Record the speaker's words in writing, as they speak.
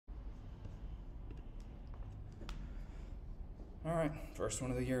All right, first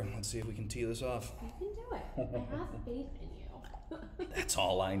one of the year. Let's see if we can tee this off. You can do it. I have faith in you. That's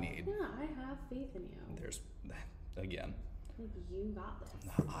all I need. Yeah, I have faith in you. There's, again, You got this.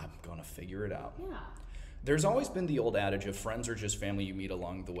 I'm gonna figure it out. Yeah. There's always been the old adage of friends are just family you meet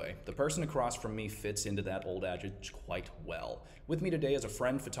along the way. The person across from me fits into that old adage quite well. With me today is a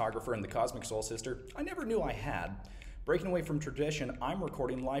friend, photographer, and the Cosmic Soul Sister I never knew I had. Breaking away from tradition, I'm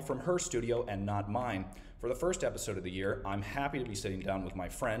recording live from her studio and not mine. For the first episode of the year, I'm happy to be sitting down with my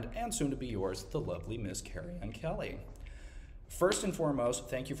friend, and soon to be yours, the lovely Miss Carrie Anne Kelly. First and foremost,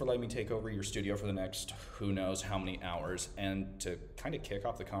 thank you for letting me take over your studio for the next who knows how many hours. And to kind of kick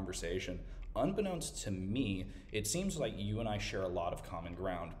off the conversation, unbeknownst to me, it seems like you and I share a lot of common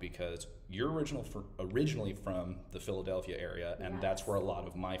ground because you're originally from the Philadelphia area, and Yes. that's where a lot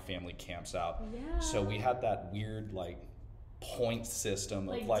of my family camps out. Yeah. So we had that weird point system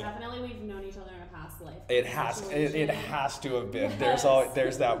of definitely we've known each other in a past life. it has to have been. Yes.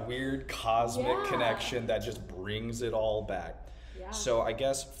 There's that weird cosmic Yeah. connection that just brings it all back. Yeah. So I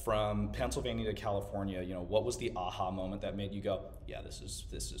guess from Pennsylvania to California, what was the aha moment that made you go, yeah, this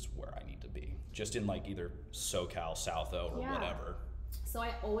is where I need to be? Just in either SoCal, Southo, or Yeah. whatever. So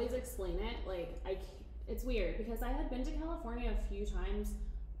I always explain it it's weird because I had been to California a few times,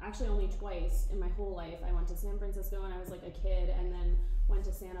 actually only twice in my whole life. I went to San Francisco when I was a kid, and then went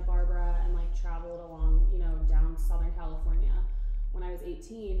to Santa Barbara and traveled along, down Southern California when I was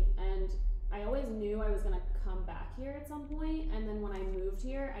 18. And I always knew I was gonna come back here at some point. And then when I moved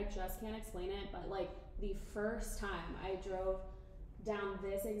here, I just can't explain it, but the first time I drove down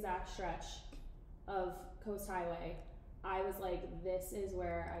this exact stretch of Coast Highway, I was like, this is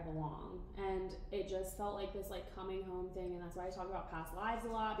where I belong. And it just felt like this coming home thing. And that's why I talk about past lives a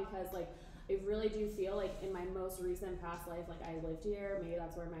lot, because I really do feel in my most recent past life, I lived here. Maybe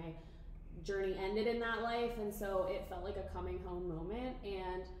that's where my journey ended in that life. And so it felt like a coming home moment.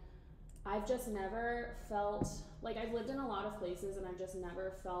 And I've just never felt I've lived in a lot of places, and I've just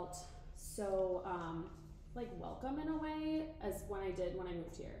never felt so welcome in a way as when I did when I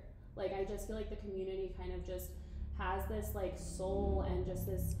moved here. I just feel the community kind of just has this soul and just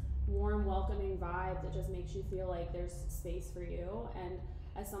this warm, welcoming vibe that just makes you feel like there's space for you. And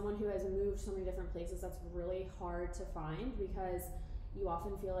as someone who has moved so many different places, that's really hard to find, because you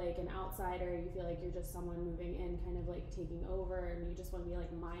often feel like an outsider. You feel like you're just someone moving in, kind of taking over, and you just want to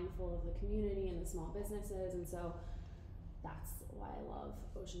be mindful of the community and the small businesses. And so that's why I love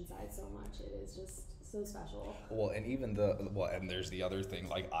Oceanside so much. It is just so special. Well, and even and there's the other thing,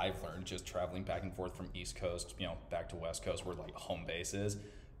 I've learned just traveling back and forth from East Coast, back to West Coast, where home base is.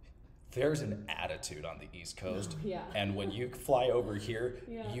 There's an attitude on the East Coast. Yeah. And when you fly over here,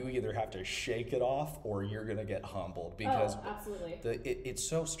 Yeah. you either have to shake it off or you're going to get humbled, because absolutely. it's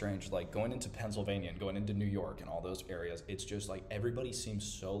so strange. Going into Pennsylvania and going into New York and all those areas, it's just everybody seems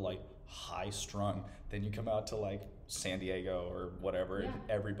so high strung. Then you come out to San Diego or whatever, and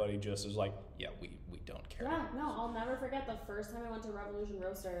everybody just is yeah, we don't care. Yeah, no, I'll never forget the first time I went to Revolution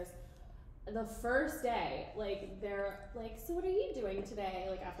Roasters. The first day, they're so what are you doing today?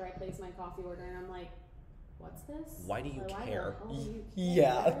 After I place my coffee order, and I'm what's this? Why do you care? Why the hell do you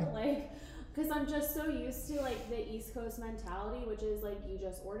Yeah. care? Because I'm just so used to the East Coast mentality, which is you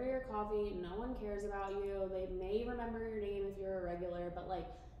just order your coffee, no one cares about you. They may remember your name if you're a regular, but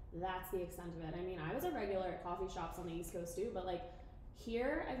that's the extent of it. I mean, I was a regular at coffee shops on the East Coast too, but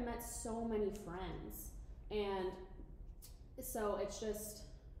here I've met so many friends, and so it's just.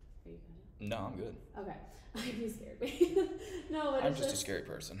 Are you good? No, I'm good. Okay. You scared me. No, but I'm it's just a scary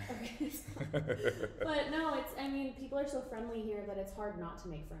person. Okay. But no, people are so friendly here that it's hard not to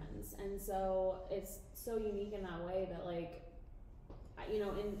make friends. And so it's so unique in that way that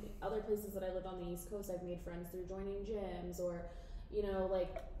in other places that I lived on the East Coast, I've made friends through joining gyms or,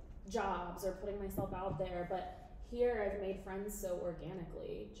 jobs or putting myself out there. But here I've made friends so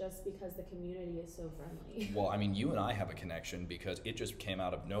organically just because the community is so friendly. Well, you and I have a connection because it just came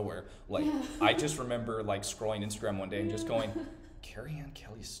out of nowhere. I just remember scrolling Instagram one day and just going, Carrie Anne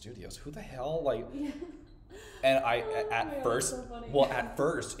Kelly's studios, who the hell? Yeah. And at first,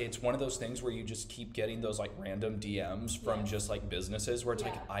 it's one of those things where you just keep getting those random DMs from just businesses where it's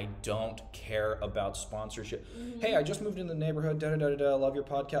I don't care about sponsorship. Mm-hmm. Hey, I just moved in the neighborhood, love your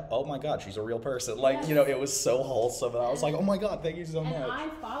podcast. Oh my God, she's a real person. It was so wholesome. And I was oh my God, thank you so much. And I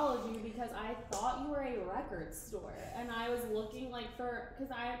followed you because I thought you were a record store. And I was looking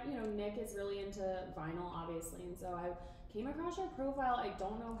because Nick is really into vinyl, obviously. And so I came across your profile. I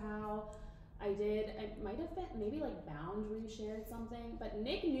don't know how. I did. It might have been maybe Bound reshared something, but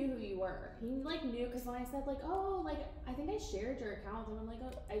Nick knew who you were. He knew because when I said I think I shared your account, and I'm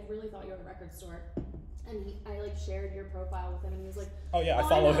oh, I really thought you were a record store. And I like shared your profile with him, and he was like, Oh yeah, I "Oh,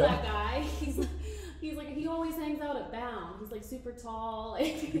 follow know him. that guy." He's like he always hangs out at Bound. He's like super tall, like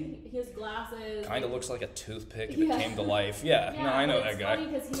he has glasses. Kind of like, looks like a toothpick if Yeah. it came to life. Yeah, no, I know but that guy. It's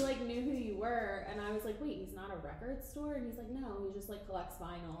funny because he like knew who you were, and I was like, "Wait, he's not a record store?" And he's like, "No, he just like collects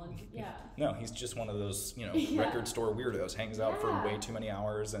vinyl." And yeah, No, he's just one of those, Yeah. record store weirdos. Hangs out for Yeah. way too many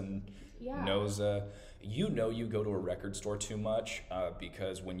hours and yeah, knows. You go to a record store too much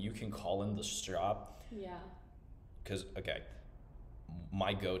because when you can call in the shop, yeah, because okay,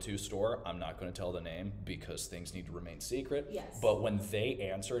 my go-to store, I'm not going to tell the name because things need to remain secret. Yes. But when they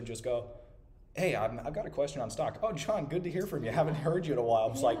answer and just go, "Hey, I've got a question on stock." "Oh, John, good to hear from you. Haven't heard you in a while." I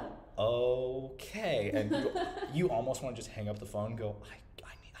was like, okay, and you almost want to just hang up the phone and go, I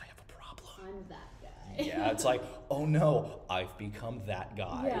have a problem. I'm that guy. Yeah, it's like, oh no, I've become that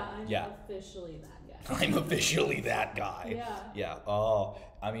guy. Yeah, I'm officially that guy. I'm officially that guy. Yeah. Yeah. Oh,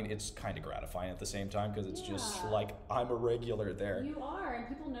 I mean, it's kind of gratifying at the same time because it's just Yeah. like I'm a regular there. You are, and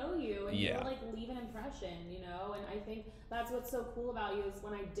people know you, and Yeah. you like leave an impression, and I think that's what's so cool about you is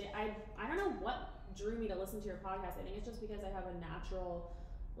when I don't know what drew me to listen to your podcast. I think it's just because I have a natural,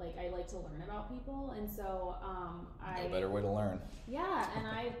 like, I like to learn about people, and so No better way to learn. Yeah, and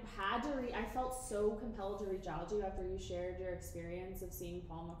I had to I felt so compelled to reach out to you after you shared your experience of seeing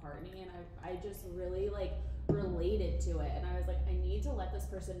Paul McCartney, and I just really like related to it, and I was like, I need to let this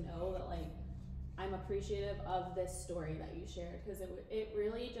person know that like I'm appreciative of this story that you shared, because it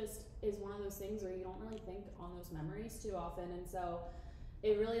really just is one of those things where you don't really think on those memories too often, and so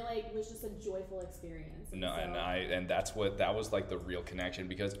it really like was just a joyful experience. No, and that was like the real connection,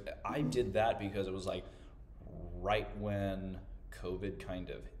 because I did that because it was like right when COVID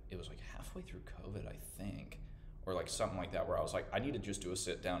it was like halfway through COVID, I think, or like something like that, where I was like, I need to just do a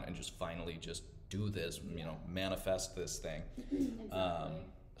sit down and just finally just do this, manifest this thing. Exactly.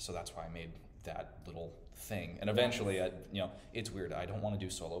 So that's why I made that little thing. And eventually, it's weird. I don't want to do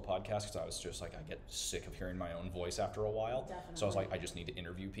solo podcasts because I was just like, I get sick of hearing my own voice after a while. Definitely. So I was like, I just need to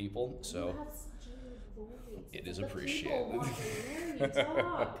interview people. So you have such a good voice. it is The appreciated. People want to hear you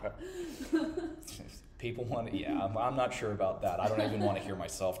talk. people want to, I'm not sure about that. I don't even want to hear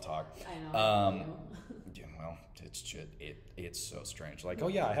myself talk. I know. Yeah, well, it's just, it's so strange. Like, oh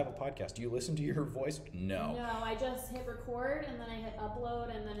yeah, I have a podcast. Do you listen to your voice? No. No, I just hit record and then I hit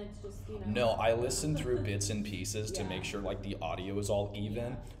upload and then it's just, No, I listen through bits and pieces to Yeah. make sure like the audio is all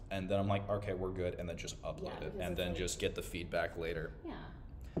even, and then I'm like, okay, we're good, and then just upload Yeah, it, because and it's then like- just get the feedback later. Yeah.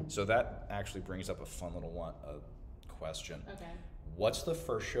 So that actually brings up a fun little question. Okay. What's the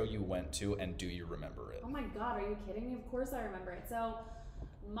first show you went to, and do you remember it? Oh my God, are you kidding me? Of course I remember it. So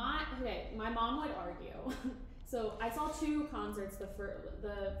my mom would argue. So I saw 2 concerts.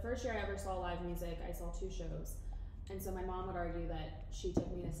 The first year I ever saw live music, I saw 2 shows. And so my mom would argue that she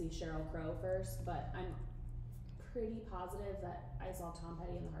took me to see Sheryl Crow first, but I'm pretty positive that I saw Tom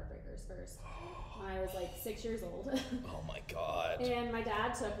Petty and the Heartbreakers first when I was like 6 years old. Oh my God. And my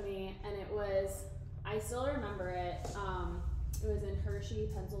dad took me, and I still remember it. It was in Hershey,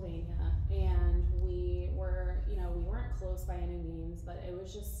 Pennsylvania, and we weren't close by any means, but it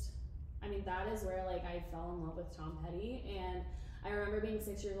was just, that is where like I fell in love with Tom Petty. And I remember being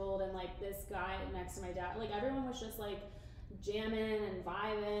 6 years old, and like this guy next to my dad, like everyone was just like jamming and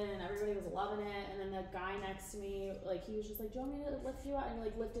vibing, and everybody was loving it. And then the guy next to me, like he was just like, "Do you want me to lift you up?" And he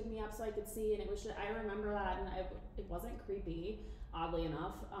like lifted me up so I could see. And it was just, I remember that, and it wasn't creepy. Oddly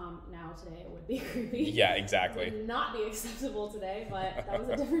enough, now today it would be creepy. Yeah, exactly. It would not be acceptable today, but that was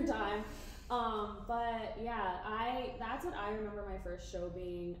a different time. But yeah, that's what I remember my first show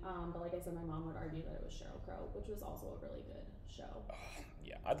being. But like I said, my mom would argue that it was Sheryl Crow, which was also a really good show.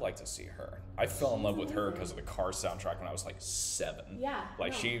 Yeah, I'd like to see her. I fell in love with her amazing. because of the Cars soundtrack when I was like 7. Yeah,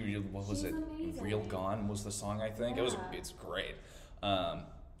 Like no, what was she's it? amazing. Real Gone was the song, I think. Yeah. It's great.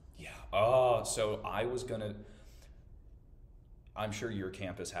 Yeah. Oh, so I was gonna. I'm sure your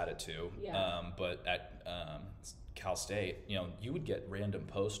campus had it too. Yeah. But at Cal State, you would get random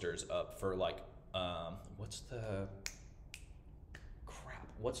posters up for like, what's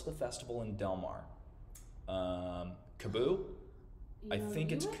the festival in Del Mar? Kaboo? I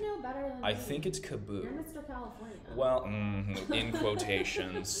think it's. You would know better than I me. think it's Kaboo. You're Mr. California. Well, in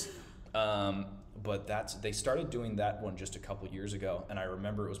quotations. But they started doing that one just a couple years ago, and I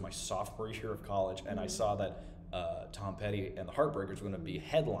remember it was my sophomore year of college, and I saw that Tom Petty and the Heartbreakers were going to be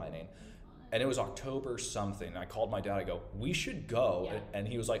headlining, and it was October something. And I called my dad. I go, "We should go," Yeah. and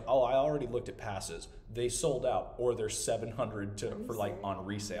he was like, "Oh, I already looked at passes. They sold out, or they're $700 for like on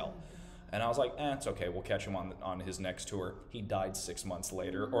resale." And I was like, it's okay. We'll catch him on his next tour. He died 6 months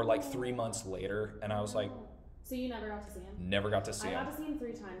later, or like 3 months later. And I was like, So you never got to see him? Never got to see him. I got to see him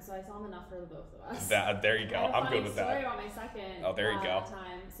 3 times, so I saw him enough for the both of us. There you go. I'm good with that. I have a funny story about my second there you go.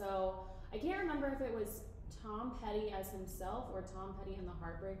 time. So I can't remember if it was Tom Petty as himself or Tom Petty and the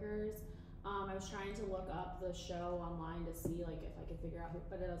Heartbreakers. I was trying to look up the show online to see like if I could figure out who,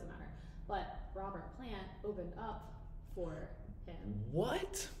 but it doesn't matter. But Robert Plant opened up for him.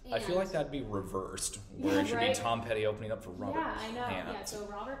 What? I feel like that'd be reversed, where it should be Tom Petty opening up for Robert Plant. Yeah, I know. Yeah, so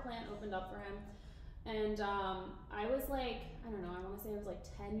Robert Plant opened up for him. And I was like, I don't know, I want to say I was like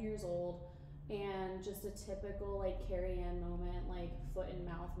 10 years old, and just a typical like Carrie Anne moment, like foot in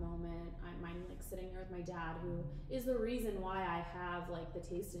mouth moment. I'm like sitting there with my dad, who is the reason why I have like the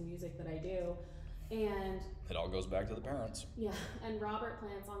taste in music that I do. And it all goes back to the parents. Yeah, and Robert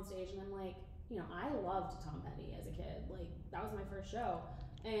Plant's on stage, and I'm like, you know, I loved Tom Petty as a kid. Like, that was my first show.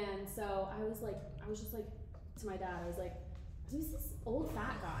 And so I was just like, to my dad, I was like, who's this old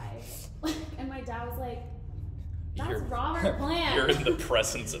fat guy? And my dad was like, that's Robert Plant. You're in the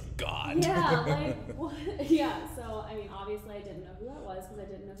presence of God. Yeah, like, what? Yeah, so, I mean, obviously I didn't know who that was because I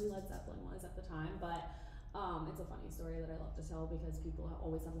didn't know who Led Zeppelin was at the time, but it's a funny story that I love to tell because people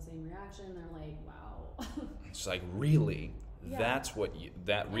always have the same reaction. They're like, wow. It's like, really? Yeah. That's what you,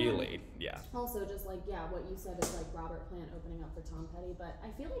 really, yeah. Also, just like, yeah, what you said is like Robert Plant opening up for Tom Petty, but I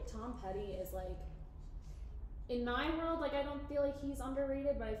feel like Tom Petty is like, in my world, like, I don't feel like he's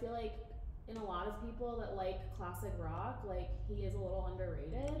underrated, but I feel like in a lot of people that like classic rock, like, he is a little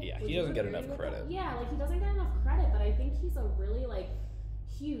underrated. Yeah, he doesn't get enough credit. Yeah, like, he doesn't get enough credit, but I think he's a really, like,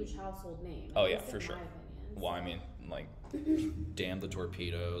 huge household name. Oh, yeah, for sure. Well, I mean, like, Damn the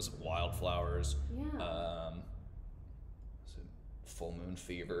Torpedoes, Wildflowers, Full Moon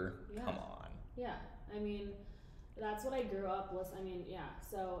Fever, come on. Yeah, I mean, that's what I grew up with. I mean, yeah,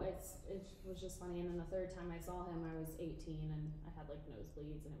 so it was just funny. And then the third time I saw him, I was 18 and I had like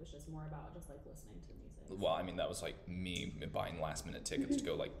nosebleeds, and it was just more about just like listening to music. Well, I mean, that was like me buying last minute tickets to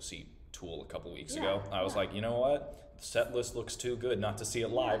go like see Tool a couple weeks ago. I was like, you know what? The set list looks too good not to see it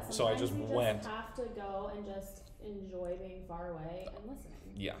live, so I just went. You have to go and just enjoy being far away and listening.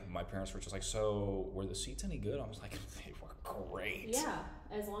 Yeah, my parents were just like, so were the seats any good? I was like, they were great. Yeah,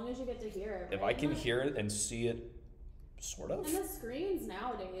 as long as you get to hear it. Right? If I can hear it and see it, sort of. And the screens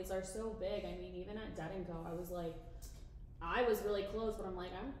nowadays are so big. I mean, even at Dead & Co, I was really close, but I'm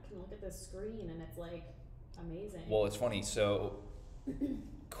like, I can look at this screen and it's like amazing. Well, it's funny. So,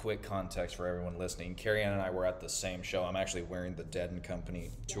 quick context for everyone listening. Carrie Anne and I were at the same show. I'm actually wearing the Dead &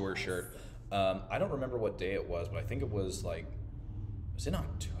 Company tour shirt. I don't remember what day it was, but I think it was like, it was in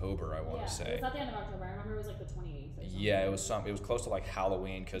October, I want to say. It was at the end of October. I remember it was like the 28th or something. Yeah, it was close to like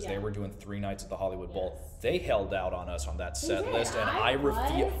Halloween because they were doing 3 nights at the Hollywood Bowl. They held out on us on that set list, and I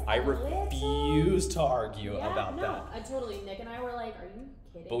refused to argue about that. Totally. Nick and I were like, are you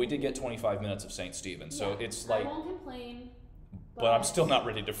kidding? But we did get 25 minutes of St. Stephen's, so it's like... I won't complain. But I'm still not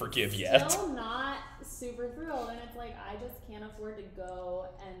ready to forgive yet. Still not super thrilled, and it's like, I just can't afford to go,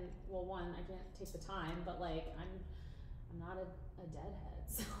 and, well, one, I can't take the time, but like, I'm not a deadhead,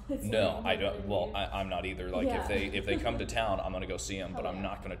 so it's no, I don't. Well, I'm not either. Like, if they come to town, I'm gonna go see them, but I'm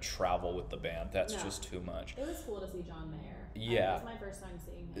not gonna travel with the band. That's just too much. It was cool to see John Mayer. Yeah, it was my first time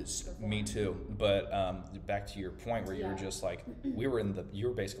seeing him. Me too. But back to your point where you were just like, you were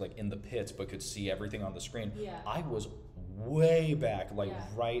basically like in the pits, but could see everything on the screen. Yeah. I was way back, like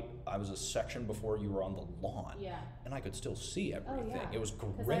I was a section before you were on the lawn. Yeah. And I could still see everything. It was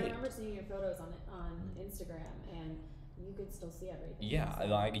great. Because I remember seeing your photos on Instagram, and you could still see everything.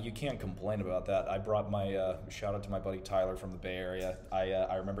 Yeah, you can't complain about that. I brought my shout out to my buddy Tyler from the Bay Area.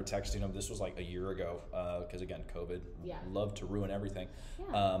 I remember texting him. This was like a year ago, because again, COVID. Yeah. Loved to ruin everything.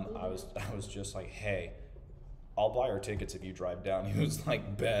 Yeah, I was just like, hey, I'll buy our tickets if you drive down. He was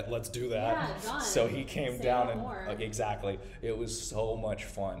like, bet, let's do that. Yeah, done. So he came down and exactly. It was so much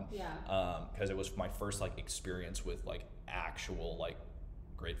fun. Yeah. Because it was my first like experience with like actual like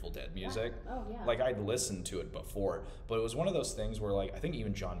Grateful Dead music. Yeah. Oh yeah. Like I'd listened to it before, but it was one of those things where like I think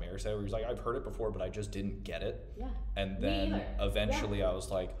even John Mayer said, where he was like, I've heard it before, but I just didn't get it. Yeah. And then eventually I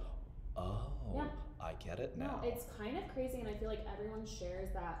was like, oh, I get it now. No, it's kind of crazy, and I feel like everyone shares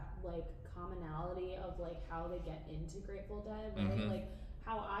that like commonality of like how they get into Grateful Dead, right? Mm-hmm. Like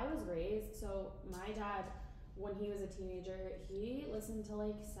how I was raised. So my dad, when he was a teenager, he listened to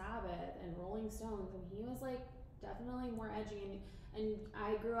like Sabbath and Rolling Stones, and he was like definitely more edgy, and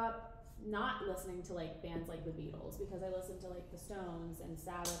I grew up not listening to like bands like the Beatles because I listened to like the Stones and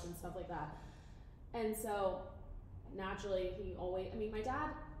Sabbath and stuff like that. And so naturally my dad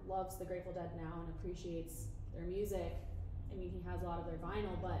loves the Grateful Dead now and appreciates their music. I mean, he has a lot of their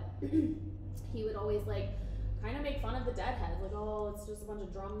vinyl, but he would always like kind of make fun of the Deadheads, like, oh, it's just a bunch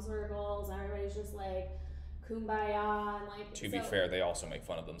of drum circles and everybody's just like kumbaya and like. To be fair, they also make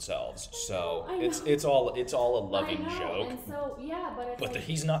fun of themselves, so I know. it's all a loving I know. joke. And so yeah, but it's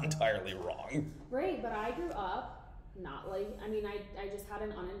He's not entirely wrong. Right, but I grew up not like, I mean, I just had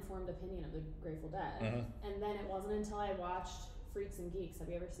an uninformed opinion of the Grateful Dead, and then it wasn't until I watched Freaks and Geeks. Have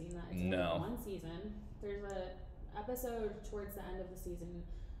you ever seen that? It's No. only one season. There's a episode towards the end of the season.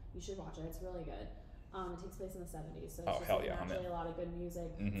 You should watch it. It's really good. It takes place in the 70s, so it's just hell like, yeah, naturally a lot of good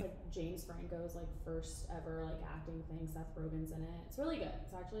music. Mhm. It's like James Franco's like first ever like acting thing. Seth Rogen's in it. It's really good.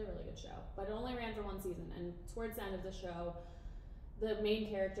 It's actually a really good show, but it only ran for one season. And towards the end of the show, the main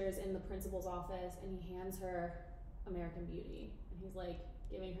character is in the principal's office, and he hands her American Beauty, and he's like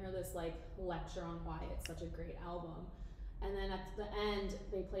giving her this like lecture on why it's such a great album. And then at the end,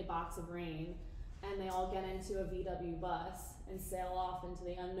 they play Box of Rain, and they all get into a VW bus and sail off into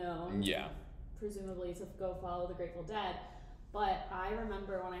the unknown. Yeah. Presumably to go follow the Grateful Dead. But I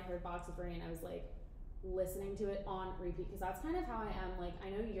remember when I heard Box of Rain, I was like listening to it on repeat, because that's kind of how I am. Like, I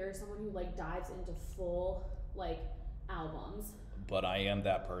know you're someone who like dives into full like albums. But I am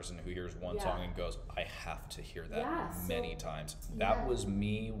that person who hears one Yeah. song and goes, I have to hear that Yeah, many so- times. That yeah. was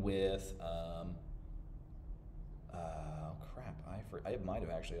me with, it might have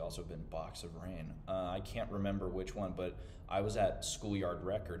actually also been Box of Rain. I can't remember which one, but I was at Schoolyard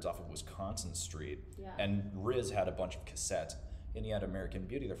Records off of Wisconsin Street, Yeah. and Riz had a bunch of cassettes, and he had American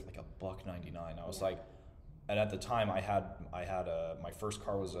Beauty there for like $1.99. I was Yeah. like, and at the time I had my first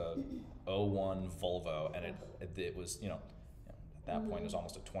car was a 01 Volvo, and it was, at that point it was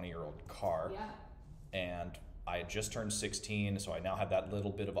almost a 20-year-old car. Yeah. And I had just turned 16, so I now had that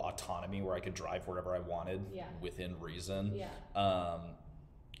little bit of autonomy where I could drive wherever I wanted Yeah. within reason. Yeah.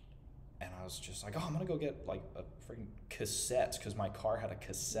 And I was just like, oh, I'm gonna go get like a freaking cassette, because my car had a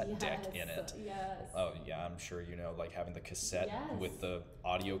cassette deck in it. Yes. Oh yeah, I'm sure you know, like having the cassette Yes. with the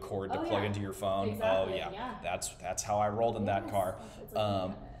audio cord to Oh, plug yeah. into your phone. Exactly, Oh yeah. yeah. That's how I rolled in that Yes. car. It's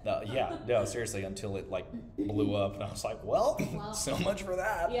like, Yeah, no, seriously, until it like blew up, and I was like, well, so much for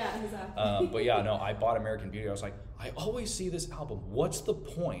that. Yeah, exactly. But yeah, no, I bought American Beauty. I was like, I always see this album. What's the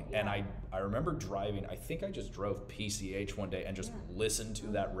point? And Yeah. I remember driving. I think I just drove PCH one day and just listened to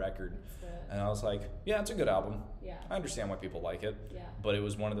that record, It's good. and I was like, yeah, it's a good album. Yeah. I understand why people like it. Yeah. But it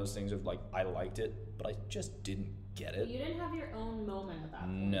was one of those things of like, I liked it, but I just didn't get it. You didn't have your own moment at that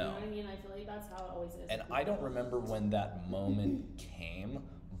point. No. You know what I mean? I feel like that's how it always is. And with I don't people. remember when that moment came,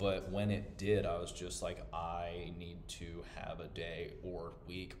 but when it did, I was just like, I need to have a day or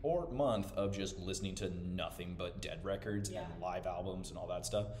week or month of just listening to nothing but Dead records Yeah. and live albums and all that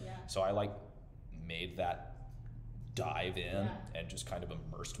stuff. Yeah. So I like made that dive in Yeah. and just kind of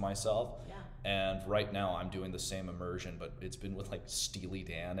immersed myself. Yeah. And right now I'm doing the same immersion, but it's been with like Steely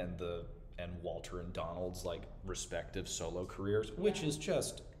Dan and Walter and Donald's like respective solo careers, which Yeah. is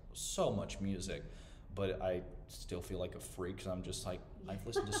just so much music. But I still feel like a freak, because I'm just like, I've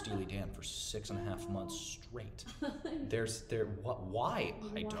listened to Steely Dan for 6.5 months straight. Why?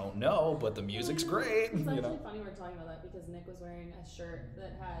 I don't know, but the music's great. It's You actually know? funny we're talking about that, because Nick was wearing a shirt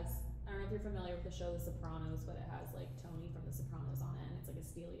that has, I don't know if you're familiar with the show The Sopranos, but it has like Tony from The Sopranos on it, and it's like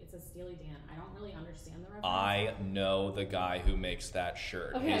it's a Steely Dan. I don't really understand the reference. I know the guy who makes that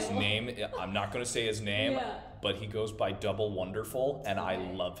shirt. Okay, His well- name, I'm not going to say his name, Yeah. but he goes by Double Wonderful, and I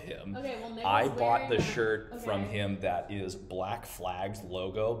Okay. love him. Okay, well, Nick I was bought the wearing shirt that. from Okay. him that is Black Flag's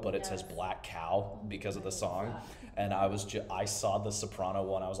logo, but it says Yes. Black Cow because of the What is song. that? And I saw the Soprano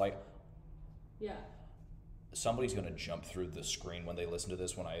one. I was like, Yeah. somebody's going to jump through the screen when they listen to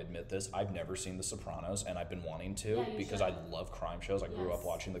this when I admit this. I've never seen The Sopranos, and I've been wanting to, Yeah, you because should. I love crime shows. I grew up Yes,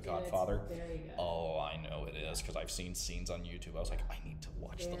 watching The dude, it's Godfather. very good. Oh, I know it is, because I've seen scenes on YouTube. I was like, I need to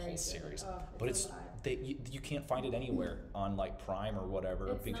watch the Very whole good. series. Oh, But it's it's a vibe. you can't find it anywhere on like Prime or whatever,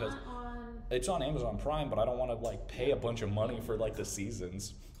 It's because not on. it's on Amazon Prime, but I don't want to like pay a bunch of money for like the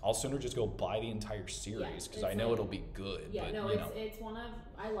seasons. I'll sooner just go buy the entire series, because I it's know like- it'll be good. Yeah, but, no, you it's know. it's one of,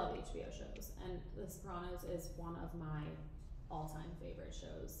 I love HBO shows, and The Sopranos is one of my all-time favorite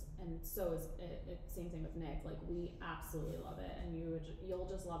shows, and so is it. Same thing with Nick. Like, we absolutely love it, and you'll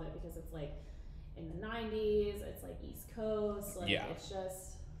just love it because it's like in the 90s. It's like East Coast. Like, Yeah. it's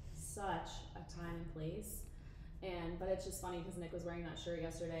just such a time and place. But it's just funny because Nick was wearing that shirt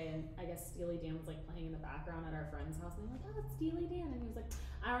yesterday, and I guess Steely Dan was like playing in the background at our friend's house, and they're like, "Oh, that's Steely Dan," and he was like,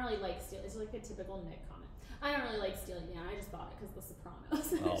 "I don't really like Steely." It's like a typical Nick comment. I don't really like Steely Dan. I just bought it because The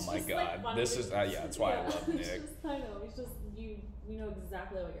Sopranos. Oh It's my just, like, God, funny this is yeah, that's why I love it's Nick. just, I know. It's just you know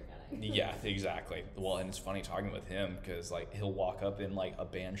exactly what you're getting. Yeah, exactly. Well, and it's funny talking with him, because like he'll walk up in like a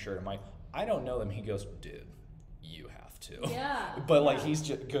band shirt. I'm like, I don't know them. He goes, dude, you have to. Yeah. But like yeah. he's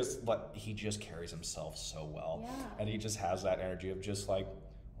just, because like he just carries himself so well, Yeah. and he just has that energy of just like,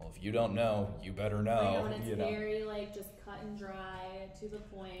 well, if you don't know, you better know. I know, and it's very like just cut and dry to the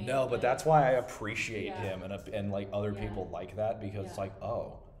point. No, but like, that's why I appreciate him and like other people like that, because it's like,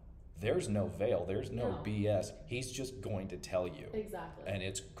 oh, there's no veil, there's no BS. He's just going to tell you. Exactly. And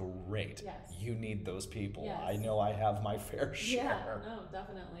it's great. Yes. You need those people. Yes. I know I have my fair share. Yeah, no,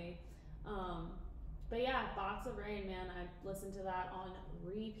 definitely. But yeah, Box of Rain, man, I listened to that on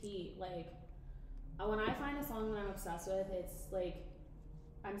repeat. Like, when I find a song that I'm obsessed with, it's like,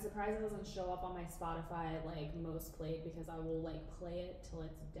 I'm surprised it doesn't show up on my Spotify like most played, because I will like play it till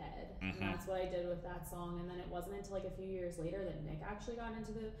it's dead. And that's what I did with that song. And then it wasn't until like a few years later that Nick actually got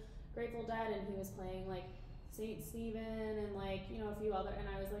into the Grateful Dead, and he was playing like Saint Stephen and like, you know, a few other, and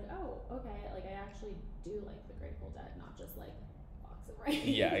I was like, oh, okay, like I actually do like the Grateful Dead, not just like Box of Rain.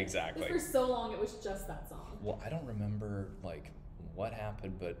 Yeah, exactly. For so long it was just that song. Well, I don't remember like what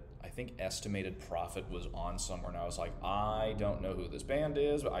happened, but I think Estimated Prophet was on somewhere, and I was like, I don't know who this band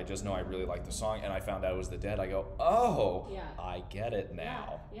is, but I just know I really like the song, and I found out it was the Dead. I go, oh, I get it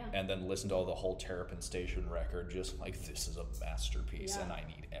now. Yeah. And then listened to all the whole Terrapin Station record, just like, this is a masterpiece, and I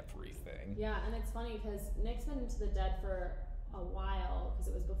need everything. Yeah, and it's funny because Nick's been into the Dead for a while, because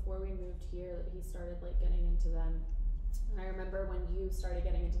it was before we moved here that he started like getting into them. And I remember when you started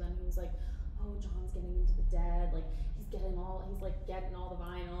getting into them, he was like, oh, John's getting into the Dead, like he's getting all the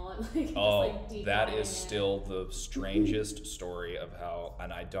vinyl, and like just like deep that is still the strangest story of how,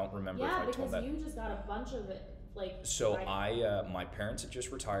 and I don't remember if I told that. Yeah, because you just got a bunch of it. Like, so my parents had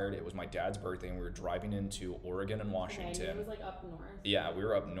just retired. It was my dad's birthday, and we were driving into Oregon and Washington. Okay, it was like up north. Yeah, we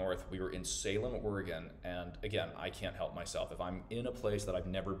were up north. We were in Salem, Oregon, and again, I can't help myself. If I'm in a place that I've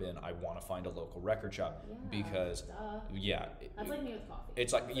never been, I want to find a local record shop, because that's like me with coffee.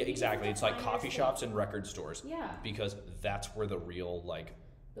 It's like exactly. It's like coffee shops and record stores. Yeah, because that's where the real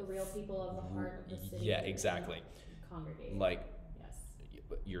people of the heart of the city. Yeah, exactly. Congregate. Like,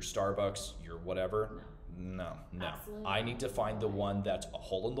 your Starbucks, your whatever. No. Absolutely I need to find the one that's a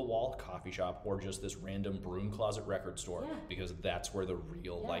hole in the wall coffee shop, or just this random broom closet record store, because that's where the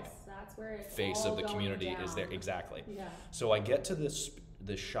real that's where it's face all of the community down. is there. Exactly. Yeah. So I get to this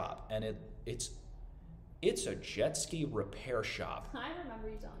shop, and it's a jet ski repair shop. I remember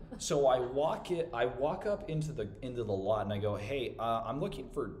you telling me. So I walk up into the lot, and I go, hey, I'm looking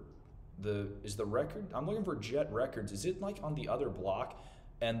for I'm looking for Jet Records. Is it like on the other block?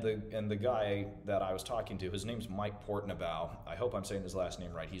 And the guy that I was talking to, his name's Mike Portnabow. I hope I'm saying his last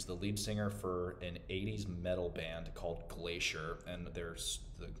name right. He's the lead singer for an 80s metal band called Glacier, and there's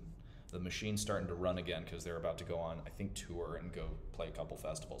the machine's starting to run again, because they're about to go on, I think, tour and go play a couple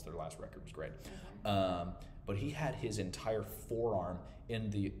festivals. Their last record was great. Okay. But he had his entire forearm in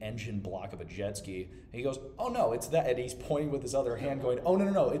the engine block of a jet ski. And he goes, oh no, it's that. And he's pointing with his other hand going, oh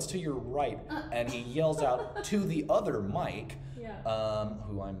no, it's to your right. And he yells out to the other Mike,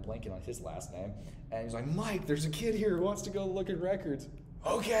 who I'm blanking on his last name. And he's like, Mike, there's a kid here who wants to go look at records.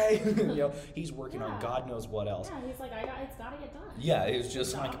 Okay. He's working on God knows what else. Yeah, he's like, it's got to get done. Yeah, it was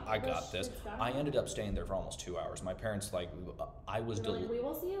just like, I got this. I ended up staying there for almost 2 hours. My parents, like, I was... we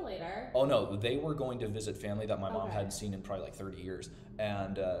will see you later. Oh, no, they were going to visit family that my mom hadn't seen in probably like 30 years.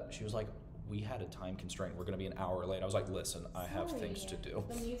 And she was like, we had a time constraint. We're going to be an hour late. I was like, listen, I have things to do.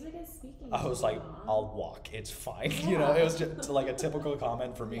 The music is speaking. I was like, I'll walk. It's fine. Yeah. It was just like a typical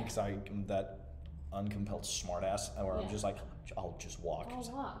comment for me, because I'm that uncompelled smartass, where I'm just like, I'll just walk. I'll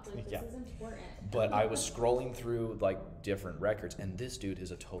walk. Like, this is important. But I was scrolling through like different records, and this dude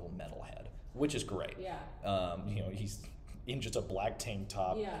is a total metalhead, which is great. Yeah. He's in just a black tank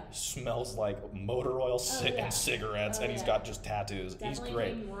top. Yeah. Smells like motor oil and cigarettes, and he's got just tattoos. Definitely he's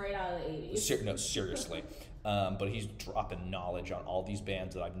great. Came right out of the 80s. No, seriously. But he's dropping knowledge on all these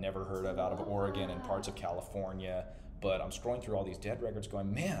bands that I've never heard of out of Oregon and parts of California. But I'm scrolling through all these Dead records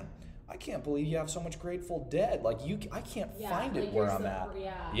going, man, I can't believe you have so much Grateful Dead. Like, I can't find it where I'm at.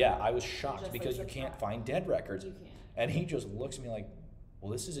 Yeah, I was shocked, because you can't find Dead records. You can't. And he just looks at me like,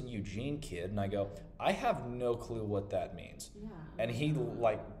 well, this is in Eugene, kid. And I go, I have no clue what that means. Yeah. And he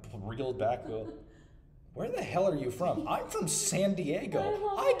like reeled back, where the hell are you from? I'm from San Diego.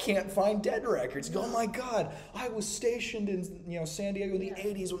 I can't find Dead records. Go, oh my God, I was stationed in San Diego in the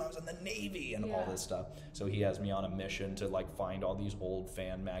 80s when I was in the Navy and all this stuff. So he has me on a mission to like find all these old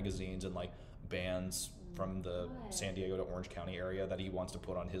fan magazines and like bands from the San Diego to Orange County area that he wants to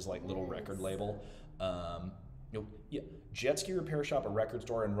put on his like little record label. Jet ski repair shop, a record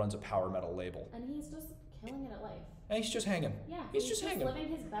store, and runs a power metal label. And he's just killing it at life. And he's just hanging. Yeah, he's just hanging. Living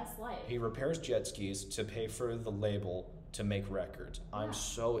his best life. He repairs jet skis to pay for the label to make records. I'm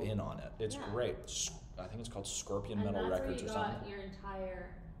so in on it. It's great. I think it's called Scorpion Metal Records or something. And that's where you got your entire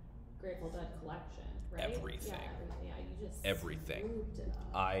Grateful Dead collection. right? Everything. Yeah, everything. Yeah, you just Everything. scooped it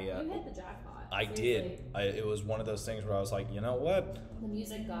up. You hit the jackpot. I Seriously. did. It was one of those things where I was like, you know what? The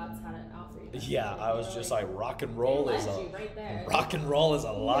music gods had it out for you. Yeah, I was just like, rock and roll they is led you right there. rock and roll is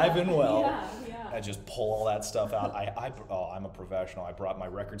alive and well. Yeah. I just pull all that stuff out. I'm a professional. I brought my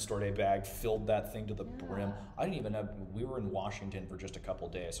record store day bag, filled that thing to the brim. I didn't even we were in Washington for just a couple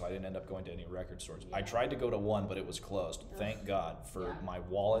days, so I didn't end up going to any record stores. I tried to go to one, but it was closed. Thank God for my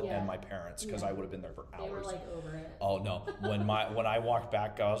wallet and my parents, because I would have been there for hours. They were like over it. Oh no! When I walked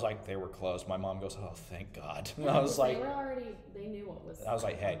back, I was like, they were closed. My mom goes, "Oh, thank God." And I was like, they knew what was. I was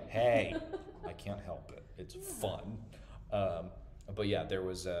like, hey, I can't help it. It's fun. But yeah, there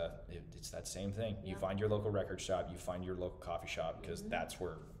was it's that same thing. You find your local record shop, you find your local coffee shop, because that's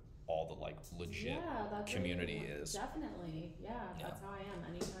where all the like legit community is. Definitely, that's how I am.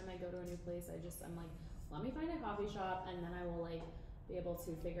 Anytime I go to a new place, I'm like, let me find a coffee shop, and then I will like be able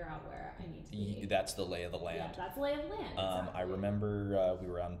to figure out where I need to be. That's the lay of the land. Yeah, that's the lay of the land. Exactly. I remember we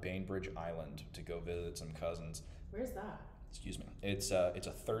were on Bainbridge Island to go visit some cousins. Where's that? Excuse me. It's a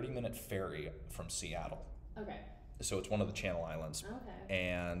 30-minute ferry from Seattle. Okay. So it's one of the Channel Islands. Okay.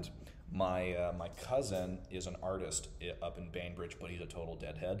 And my cousin is an artist up in Bainbridge, but he's a total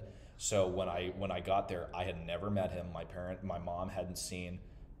deadhead. So when I got there, I had never met him. My mom hadn't seen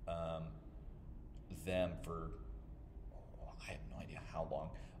them for I have no idea how long,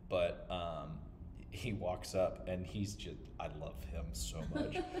 but he walks up and he's just, I love him so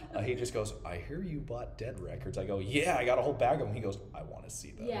much. He just goes, "I hear you bought Dead records." I go, "Yeah, I got a whole bag of them." He goes, "I want to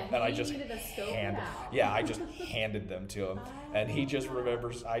see them." Yeah, and I just I just handed them to him, and he just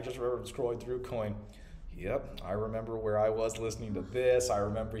remembers. I just remember scrolling through, going, "Yep, I remember where I was listening to this." I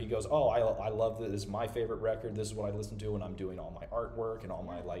remember. He goes, "Oh, I love this. This is my favorite record. This is what I listen to when I'm doing all my artwork and all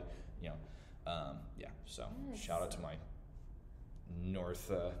my like, you know, So shout out to my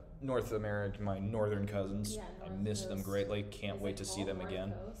North American, my northern cousins. Yeah, I miss them greatly. Can't wait to see them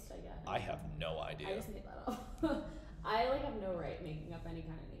again. Coast? I have no idea. I just made that up. I like have no right making up any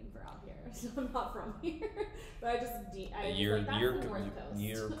kind of name for out here, so I'm not from here. But I just you're like, that's the North Coast.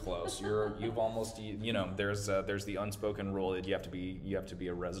 You're close. You've almost, you know, there's the unspoken rule that you have to be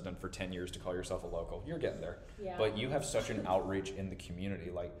a resident for 10 years to call yourself a local. You're getting there. Yeah. But you have such an outreach in the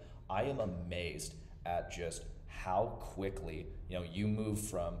community. Like, I am amazed at just how quickly, you know, you move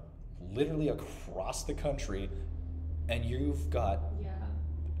from literally across the country, and you've got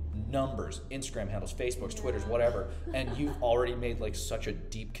numbers, Instagram handles, Facebooks, Twitters, whatever, and you've already made like such a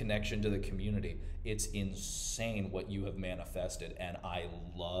deep connection to the community. It's insane what you have manifested, and I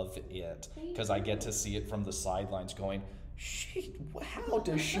love it because I get to see it from the sidelines going, how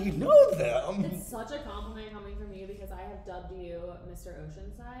does she know them? It's such a compliment coming from you, because I have dubbed you Mr.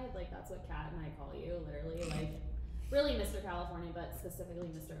 Oceanside. Like, that's what Kat and I call you, literally. Like, really Mr. California, but specifically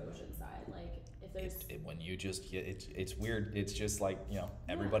Mr. Oceanside. Like, if there's when you just it's weird. It's just like, you know,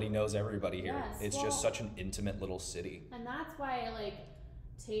 everybody knows everybody here. Yes, it's just such an intimate little city. And that's why I like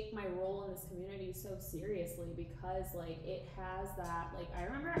take my role in this community so seriously, because like it has that, like, I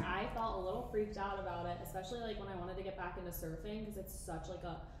remember I felt a little freaked out about it, especially like when I wanted to get back into surfing, because it's such like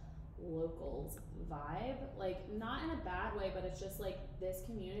a locals vibe, like not in a bad way, but it's just like this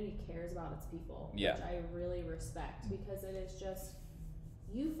community cares about its people, which I really respect, because it is just,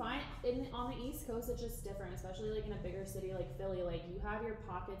 you find on the East Coast it's just different, especially like in a bigger city like Philly. Like, you have your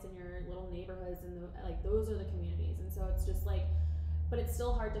pockets and your little neighborhoods, and like those are the communities, and so it's just like, but it's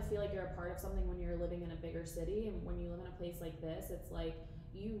still hard to feel like you're a part of something when you're living in a bigger city. And when you live in a place like this, it's like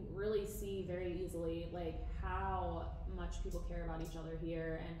you really see very easily like how much people care about each other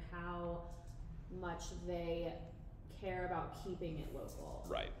here, and how much they care about keeping it local.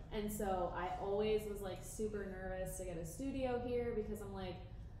 Right. And so I always was like super nervous to get a studio here, because I'm like,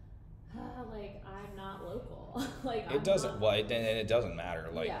 like I'm not local. Like it doesn't. And it doesn't matter.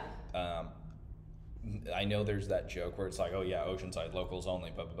 Like, I know there's that joke where it's like, oh yeah, Oceanside locals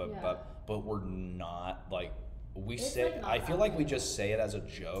only, but we're not, like, we say, like, I feel like we just say it as a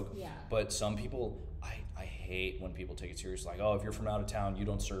joke, but some people, I hate when people take it serious, like, oh, if you're from out of town, you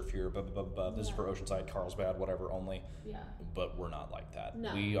don't surf here, this is for Oceanside, Carlsbad, whatever only. But we're not like that.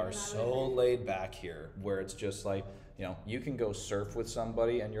 No, we are so laid back here, where it's just like, you know, you can go surf with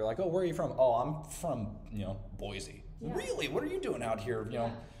somebody and you're like, oh, where are you from? Oh, I'm from, you know, Boise. Really? What are you doing out here? You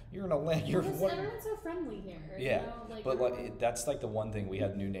know, you're in a land. Everyone's so friendly here. Yeah, you know? Like, but like that's like the one thing. We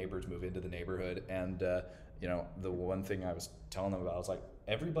had new neighbors move into the neighborhood, and you know, the one thing I was telling them about was like,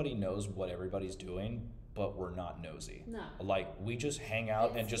 everybody knows what everybody's doing, but we're not nosy. No. Like, we just hang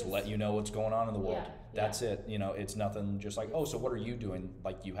out and just let you know what's going on in the world. That's it. You know, it's nothing. Just like, oh, so what are you doing?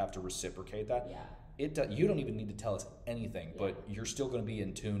 Like, you have to reciprocate that. you don't even need to tell us anything, but you're still going to be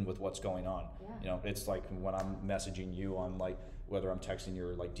in tune with what's going on. It's like when I'm messaging you on like, whether I'm texting you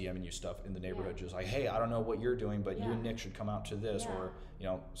or like DMing you stuff in the neighborhood, just like, hey, I don't know what you're doing, but you and Nick should come out to this, or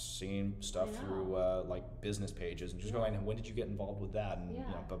seeing stuff through like business pages and just going, when did you get involved with that? And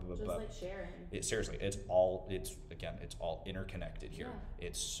just like sharing. Seriously, it's all interconnected here.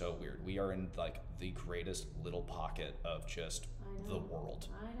 It's so weird. We are in like the greatest little pocket of just the world.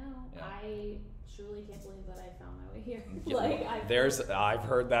 I know. I truly can't believe that I found my way here. I've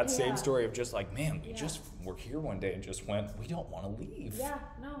heard that same story of just like, man, we just were here one day and just went, we don't want to leave. Yeah,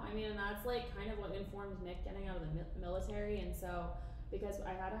 no, I mean, and that's like kind of what informed Nick getting out of the military. And so, because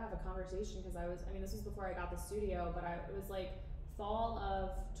I had to have a conversation, because this was before I got the studio, but it was like fall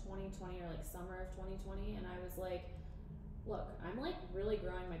of 2020 or like summer of 2020. And I was like, look, I'm like really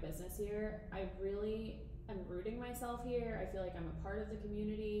growing my business here. I really am rooting myself here. I feel like I'm a part of the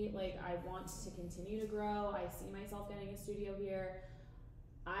community. Like, I want to continue to grow. I see myself getting a studio here.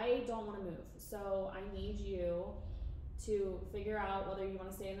 I don't want to move. So I need you to figure out whether you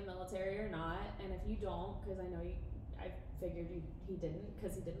want to stay in the military or not. And if you don't, because I know I figured he didn't,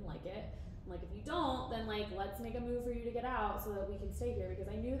 because he didn't like it. I'm like, if you don't, then like, let's make a move for you to get out so that we can stay here. Because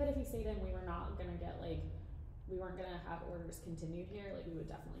I knew that if he stayed in, we were not going to get like, we weren't going to have orders continued here. Like, we would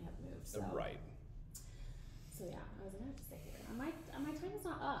definitely have moved. So. Right. So yeah, I was like, I have to stay here. My time is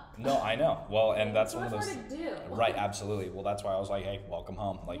not up. No, I know. Well, and that's one of those. To do. Right, absolutely. Well, that's why I was like, hey, welcome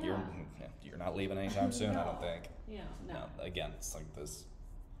home. Like you're not leaving anytime soon. I don't think. Yeah. No. Again, it's like this.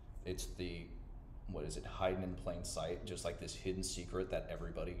 It's the, what is it? Hiding in plain sight. Just like this hidden secret that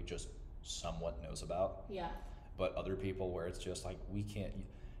everybody just somewhat knows about. Yeah. But other people, where it's just like we can't.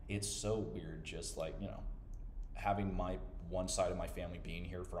 It's so weird. Just like having my one side of my family being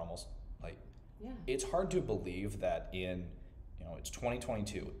here for almost like. Yeah. It's hard to believe that in, it's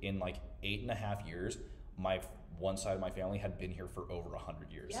 2022, in like 8.5 years, my one side of my family had been here for over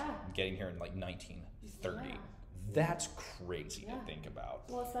 100 years. Yeah. Getting here in like 1930. Yeah. That's crazy to think about.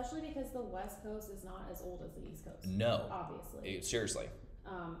 Well, especially because the West Coast is not as old as the East Coast. No. Obviously. Seriously.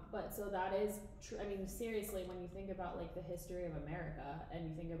 But so that is true. I mean, seriously, when you think about like the history of America and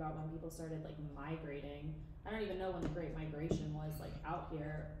you think about when people started like migrating, I don't even know when the Great Migration was like out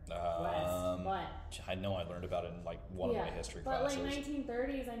here west, but I know I learned about it in like one of my history classes. But like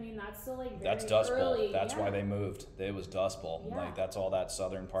 1930s, I mean, that's still like very that's Dust Bowl. Early. That's why they moved. It was Dust Bowl. Yeah. Like that's all that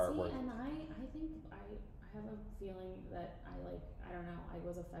southern part. And I think I have a feeling that I don't know, I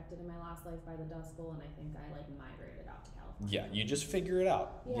was affected in my last life by the Dust Bowl, and I think I like migrated out to California. Yeah, you just figure it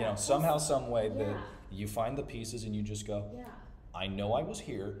out. Yeah. Somehow, some way that you find the pieces and you just go, I know I was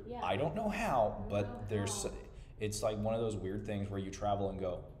here. Yeah. I don't know how, but it's like one of those weird things where you travel and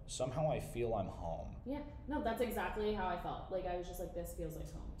go, somehow I feel I'm home. Yeah. No, that's exactly how I felt. Like, I was just like, this feels like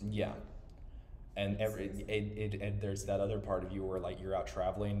home. Yeah. And there's that other part of you where like you're out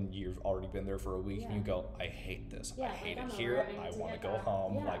traveling, you've already been there for a week, and you go, I hate this. I hate it here. I want to go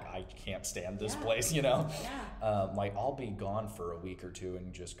home. Yeah. Like I can't stand this place, Yeah. Like I'll be gone for a week or two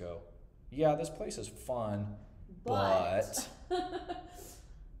and just go, yeah, this place is fun, but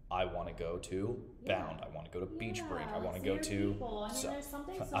I want to go to Bound. I want to go to Beach Break. I want to go to. People. I mean, there's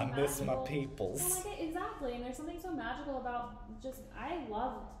something so I magical. miss my peoples. Like exactly, and there's something so magical about just I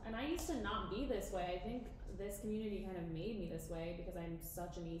love, and I used to not be this way. I think this community kind of made me this way because I'm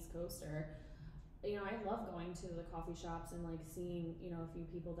such an East Coaster. I love going to the coffee shops and like seeing a few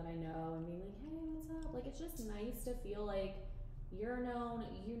people that I know and being like, hey, what's up? Like it's just nice to feel like you're known,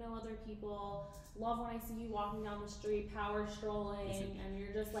 you know other people. Love when I see you walking down the street, power strolling, and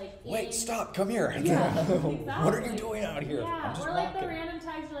you're just like, wait, stop, come here. Yeah, exactly. What are you doing out here? Yeah, I'm just or like walking. the random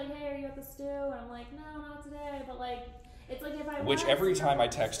text, you're like, hey, are you at the stew? And I'm like, no, not today. But like, it's like if I Which every time I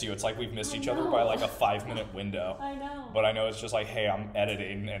text you, it's like we've missed each other by like a 5-minute window. I know. But I know it's just like, hey, I'm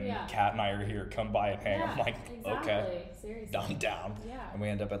editing, and Kat and I are here. Come by and hang. Yeah, I'm like, exactly. Okay, seriously. I'm down. Yeah. And we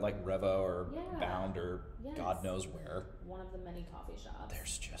end up at like Revo or Bound or God knows where. One of the many coffee shops.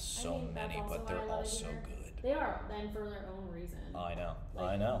 There's just so many, but they're all so good. They are, and for their own reason. I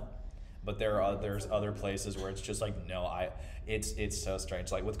know. But there's other places where it's just like, no, it's so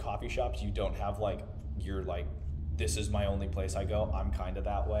strange. Like with coffee shops, you don't have like, you're like, this is my only place I go. I'm kind of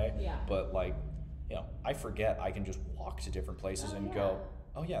that way. Yeah. But like, I forget I can just walk to different places and go,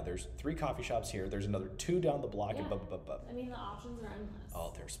 oh yeah, there's 3 coffee shops here. There's another 2 down the block and blah, blah, blah, blah. I mean, the options are endless.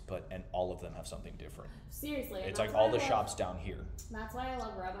 Oh, and all of them have something different. Seriously. It's like all the shops down here. That's why I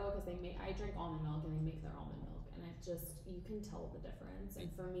love Revo, because I drink almond milk and they make their almond milk. And it just, you can tell the difference. And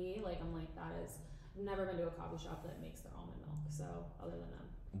for me, like, I'm like, I've never been to a coffee shop that makes their almond milk. So, other than them.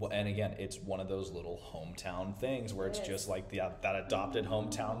 Well, and again, it's one of those little hometown things where it's just like that adopted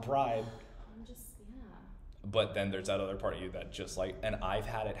hometown pride. But then there's that other part of you that just like, and I've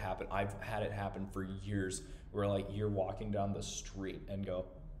had it happen for years where like you're walking down the street and go,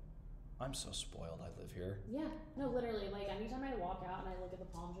 I'm so spoiled I live here. Yeah, no, literally, like anytime I walk out and I look at the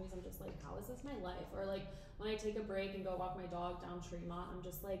palm trees, I'm just like, how is this my life? Or like when I take a break and go walk my dog down Tremont, I'm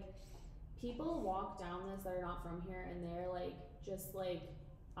just like, people walk down this that are not from here and they're like, just like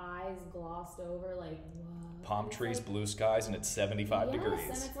eyes glossed over, like, what? Palm trees, like, blue skies, and it's 75 degrees.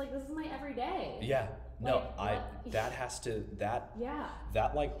 Yes, and it's like, this is my everyday. Yeah. No, like,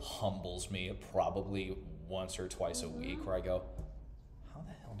 that like humbles me probably once or twice a week where I go, how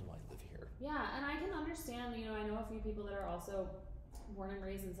the hell do I live here? Yeah, and I can understand, you know, I know a few people that are also born and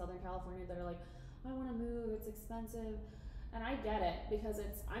raised in Southern California that are like, I want to move, it's expensive. And I get it because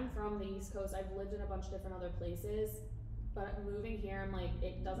I'm from the East Coast. I've lived in a bunch of different other places, but moving here, I'm like,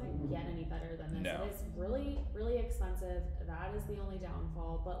 it doesn't get any better than this. No. It is really, really expensive. That is the only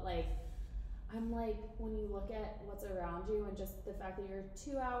downfall. But like, I'm like, when you look at what's around you and just the fact that you're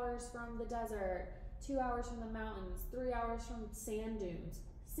 2 hours from the desert, 2 hours from the mountains, 3 hours from sand dunes.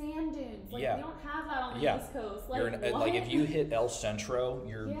 Like, yeah. We don't have that on the East Coast. Like, like if you hit El Centro,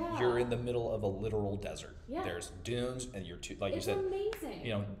 you're in the middle of a literal desert. Yeah. There's dunes, and like you said, it's amazing.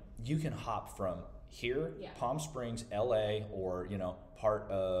 You know, you can hop from here, Palm Springs, LA, or you know,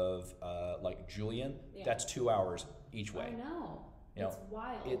 part of like Julian. Yeah. That's 2 hours each way. I know. You it's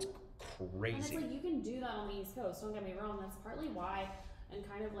wild. It's crazy. And it's like, you can do that on the East Coast. Don't get me wrong. That's partly why, and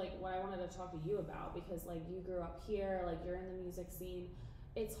kind of like what I wanted to talk to you about, because like you grew up here, like you're in the music scene.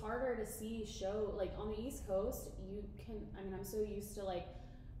 It's harder to see like on the East Coast, you can, I mean, I'm so used to like,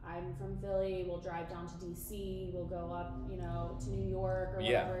 I'm from Philly, we'll drive down to DC, we'll go up, you know, to New York or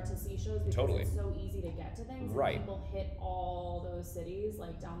whatever to see shows because it's so easy to get to things. Right. And people hit all those cities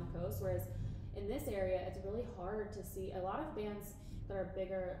like down the coast, whereas in this area, it's really hard to see. A lot of bands that are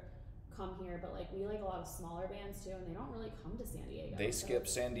bigger come here, but like we like a lot of smaller bands too, and they don't really come to San Diego. They skip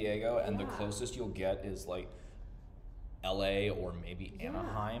San Diego, and the closest you'll get is like LA or maybe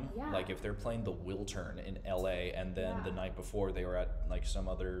Anaheim. Like if they're playing the Wiltern in LA, and then the night before they were at like some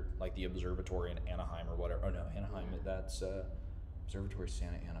other, like the Observatory in Anaheim or whatever. Oh no, Anaheim, that's Observatory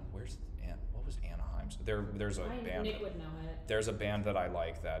Santa Ana. What was Anaheim's? There's a band. Nick would know it. There's a band that I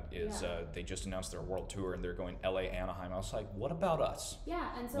like that is they just announced their world tour and they're going LA, Anaheim. I was like, what about us? Yeah,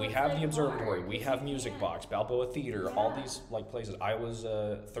 and so we have the Observatory, we have Music Box, Balboa Theater, all these like places. I was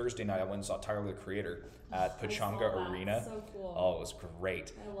Thursday night. I went and saw Tyler the Creator at Pechanga Arena. So cool. Oh, it was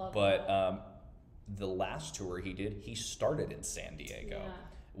great. I love that. The last tour he did, he started in San Diego,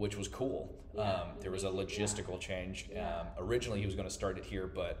 which was cool. There was a logistical change. Originally, he was going to start it here,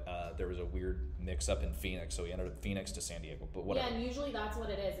 but there was a weird mix-up in Phoenix, so he ended up Phoenix to San Diego. But whatever. Yeah, and usually that's what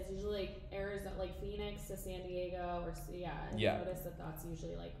it is. It's usually like Arizona, like Phoenix to San Diego, or and you notice that that's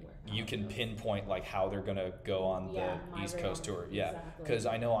usually like where you can pinpoint like how they're going to go on the East Coast tour. Yeah, because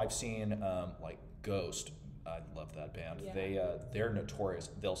I know I've seen like Ghost. I love that band. They're notorious.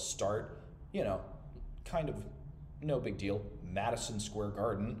 They'll start, you know, kind of no big deal, Madison Square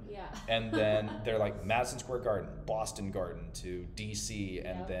Garden, and then they're like Madison Square Garden, Boston Garden to DC,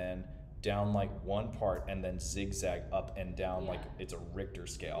 and then down like one part, and then zigzag up and down like it's a Richter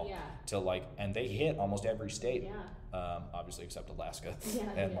scale to like, and they hit almost every state, obviously except Alaska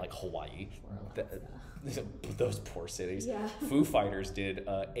and like Hawaii. Those poor cities. Foo Fighters did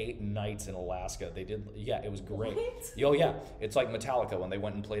 8 nights in Alaska. They did, it was great. What? Oh yeah, it's like Metallica when they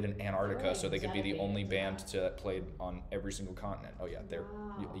went and played in Antarctica, so they could be the only band to play on every single continent. Oh yeah,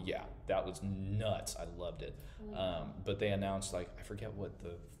 that was nuts. I loved it. But they announced like, I forget what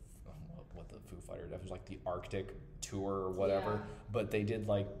the Foo Fighters, that was like the Arctic tour or whatever, but they did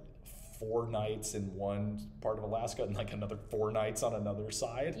like 4 nights in one part of Alaska and like another 4 nights on another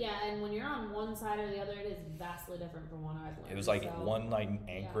side. Yeah, and when you're on one side or the other, it is vastly different from one I've learned. It was like one night in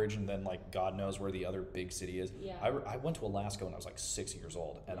Anchorage, and then like God knows where the other big city is. I went to Alaska when I was like 6 years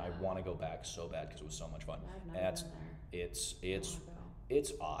old, and I want to go back so bad because it was so much fun. And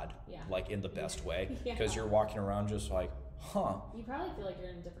it's odd, like in the best way, because you're walking around just like, you probably feel like you're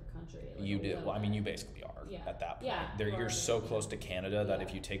in a different country. Like you do. Well, I mean, you basically are at that point. You're so close to Canada that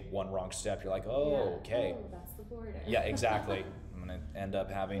if you take one wrong step, you're like, okay. Oh, that's the border. Yeah, exactly. I'm going to end up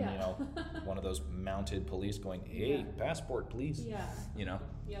having, you know, one of those mounted police going, hey, passport, please. Yeah. You know?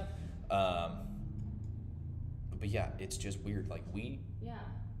 Yep. But yeah, it's just weird. Like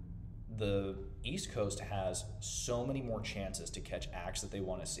the East Coast has so many more chances to catch acts that they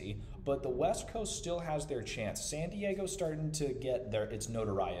want to see, but the West Coast still has their chance. San Diego's starting to get its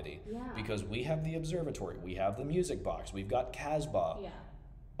notoriety because we have the Observatory, we have the Music Box, we've got Casbah.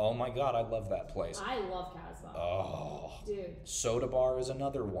 Oh my God, I love that place. I love Casbah. Oh. Dude. Soda Bar is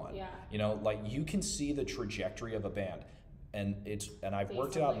another one. Yeah. You know, like you can see the trajectory of a band. And I've Based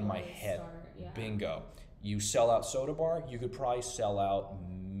worked it on, out like, in my where they head. start, yeah. Bingo. You sell out Soda Bar, you could probably sell out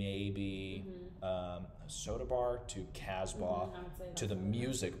maybe Soda Bar to Casbah I would say to the that's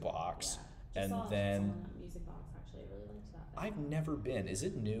Music Box. Yeah. And Just saw then someone at Music Box actually. I really liked that. I've never been. Is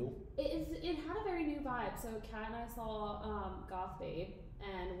it new? It had a very new vibe. So Kat and I saw Goth Babe,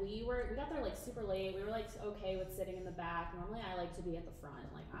 and we got there like super late. We were like okay with sitting in the back. Normally I like to be at the front.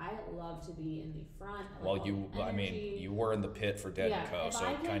 Like I love to be in the front. Well, you were in the pit for Dead and Co, so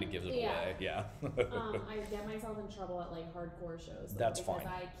it kind of gives it away. Yeah. I get myself in trouble at like hardcore shows. Like, That's because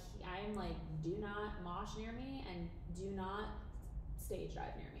fine. I'm like, do not mosh near me and do not stage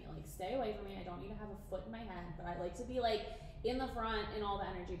dive near me. Like stay away from me. I don't need to have a foot in my head, but I like to be like in the front and all the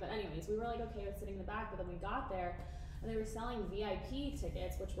energy. But anyways, we were like okay with sitting in the back, but then we got there and they were selling VIP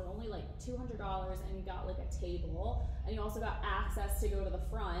tickets, which were only like $200, and you got like a table, and you also got access to go to the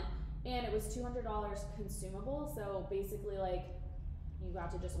front, and it was $200 consumable. So basically, like you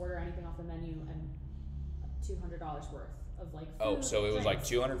got to just order anything off the menu and $200 worth of like food, Oh, so it was like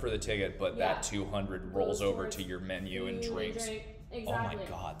drinks. $200 for the ticket, but that $200 rolls over to your menu and drinks. Exactly. Oh my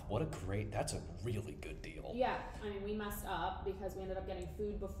God, that's a really good deal. Yeah, I mean, we messed up because we ended up getting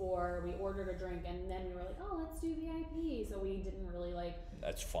food before, we ordered a drink, and then we were like, oh, let's do VIP. So we didn't really like...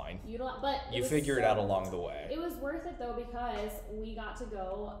 That's fine. But you figure it out along the way. It was worth it though because we got to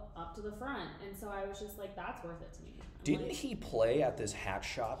go up to the front, and so I was just like, that's worth it to me. Didn't he play at this hat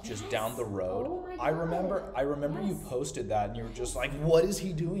shop just down the road? Oh my God. I remember you posted that and you were just like, what is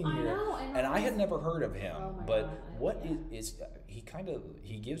he doing here? I know, and I had never heard of him. Oh my but God. what is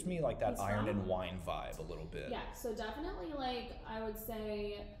he gives me like that Iron and Wine vibe a little bit. Yeah, so definitely like I would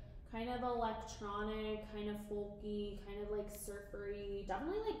say kind of electronic, kind of folky, kind of like surfery,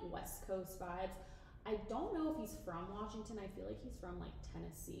 definitely like West Coast vibes. I don't know if he's from Washington. I feel like he's from like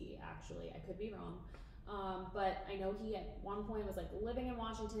Tennessee, actually. I could be wrong. But I know he at one point was like living in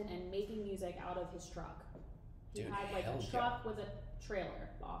Washington and making music out of his truck. He had like a truck with a trailer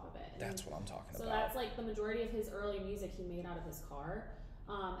off of it. That's what I'm talking about. So that's like the majority of his early music he made out of his car.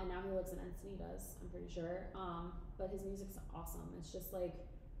 And now he lives in Encinitas, I'm pretty sure. But his music's awesome.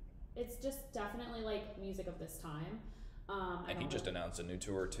 It's just definitely like music of this time. And he just announced a new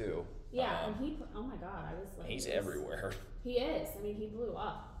tour too. Yeah, and oh my God, I was like... He's everywhere. He is. I mean, he blew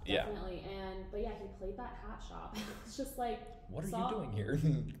up, definitely. Yeah. But yeah, he played that hat shop. It's just like... What are you doing here?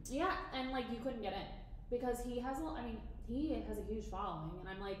 Yeah, and like you couldn't get in. Because he has a huge following, and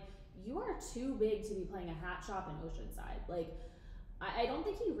I'm like, you are too big to be playing a hat shop in Oceanside. Like, I don't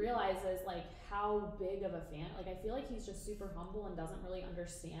think he realizes like how big of a fan. Like, I feel like he's just super humble and doesn't really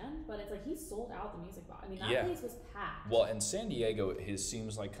understand. But it's like he sold out the music box. I mean, that place was packed. Well, and San Diego,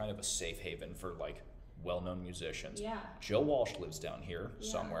 seems like kind of a safe haven for like well-known musicians. Yeah. Joe Walsh lives down here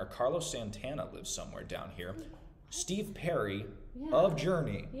somewhere. Carlos Santana lives somewhere down here. Steve Perry of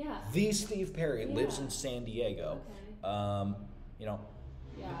Journey, the Steve Perry, lives in San Diego. Okay. You know,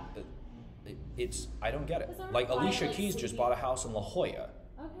 it's I don't get it. Like Alicia Keys just bought a house in La Jolla.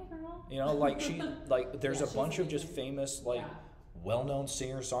 Okay, girl. You know, like there's a bunch of just famous well-known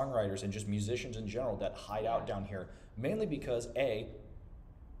singer-songwriters and just musicians in general that hide out down here, mainly because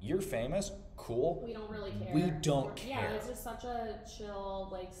you're famous, cool. We don't really care. We don't care. Yeah, it's just such a chill,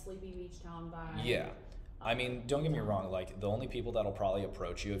 like sleepy beach town vibe. Yeah. I mean, don't get me wrong, like, the only people that'll probably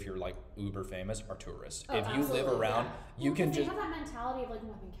approach you if you're, like, uber famous are tourists. If you live around, you can just... They have that mentality of, like,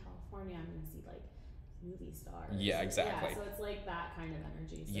 well, I'm in California, I'm going to see, like, movie stars. Yeah, exactly. Yeah, so it's, like, that kind of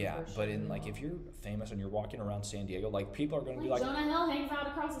energy. So yeah, but in, like, if you're famous and you're walking around San Diego, like, people are going to be like... Jonah Hill hangs out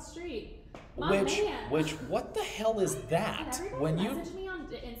across the street. Which, what the hell is that? When you message me on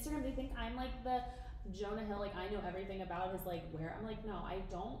Instagram, they think I'm, like, the Jonah Hill, like, I know everything about his, like, where... I'm like, no, I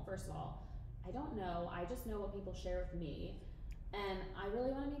don't, first of all. I don't know. I just know what people share with me, and I really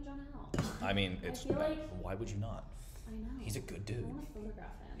want to meet Jonah Hill. I mean, why would you not? I know. He's a good dude. I want to photograph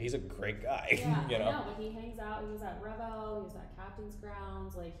him. He's a great guy. Yeah, you know? I know, but he hangs out. He was at Revo. He was at Captain's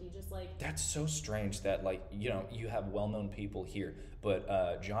Grounds. Like, he just, like... That's so strange that, like, you know, you have well-known people here,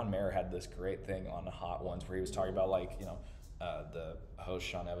 but John Mayer had this great thing on the Hot Ones where he was talking about, like, you know, the host,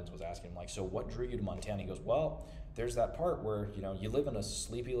 Sean Evans, was asking him, like, so what drew you to Montana? He goes, well... There's that part where, you know, you live in a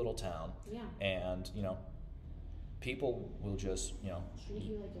sleepy little town, and, you know, people will just, treat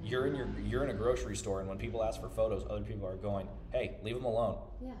you like you're in a grocery store, and when people ask for photos, other people are going, hey, leave them alone.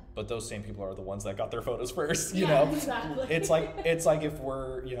 Yeah. But those same people are the ones that got their photos first, Exactly. It's like if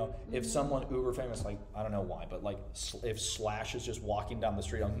we're, if someone uber famous, like, I don't know why, but like if Slash is just walking down the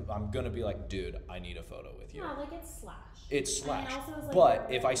street, I'm going to be like, dude, I need a photo with you. Yeah, like it's Slash. It's Slash. Like, but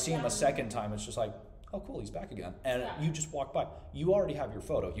if I see him a second time, it's just like, oh, cool, he's back again. And you just walk by. You already have your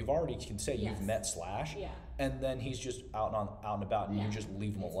photo. You've already can say you've met Slash. Yeah. And then he's just out and about, and you just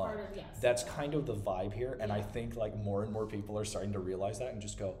leave him alone. That's kind of the vibe here. And I think like more and more people are starting to realize that and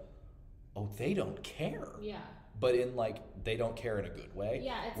just go, oh, they don't care. Yeah. But in like, they don't care in a good way.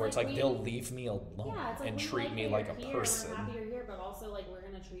 Yeah, where it's like they'll leave me alone and treat me like a person. We're happy you're here, but also like we're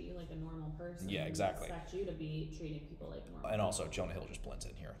gonna treat you like a normal person. Yeah, exactly. And expect you to be treating people like normal. And also, Jonah Hill just blends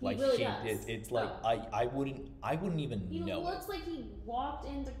in here. He really does. It's like I wouldn't even know. He looks like he walked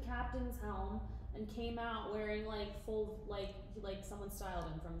into Captain's Helm and came out wearing like full like someone styled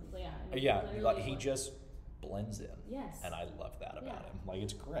him from like he just blends in. Yes. And I love that about him. Like,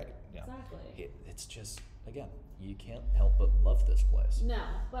 it's great. Yeah. Exactly. It's just, again, you can't help but love this place. No,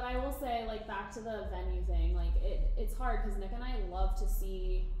 but I will say, like, back to the venue thing, like, it's hard because Nick and I love to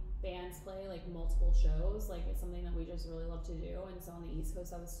see bands play like multiple shows. Like, it's something that we just really love to do, and so on the East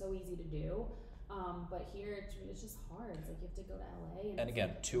Coast that was so easy to do. But here it's just hard. It's like you have to go to LA. And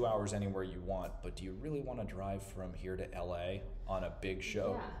again, 2 hours anywhere you want, but do you really want to drive from here to LA on a big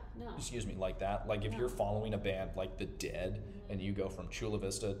show? Yeah, no. Excuse me, like that? Like if you're following a band like The Dead and you go from Chula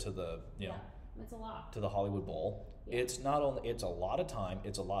Vista to the, it's a lot. To the Hollywood Bowl, it's not only, it's a lot of time,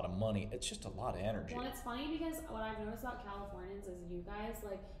 it's a lot of money, it's just a lot of energy. Well, and it's funny because what I've noticed about Californians is you guys,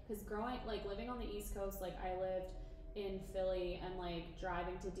 like, because living on the East Coast, like I lived in Philly and like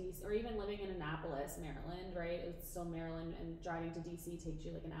driving to DC, or even living in Annapolis, Maryland, right? It's still Maryland, and driving to DC takes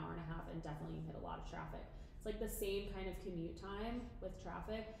you like an hour and a half, and definitely you hit a lot of traffic. It's like the same kind of commute time with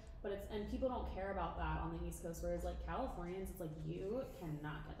traffic, but and people don't care about that on the East Coast, whereas like Californians, it's like you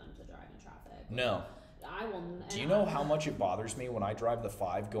cannot get them to drive in traffic. No. I will. Do you know how much it bothers me when I drive the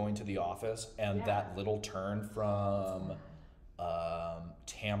 5 going to the office and that little turn from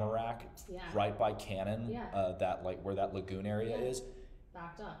Tamarack right by Cannon, that like where that lagoon area is,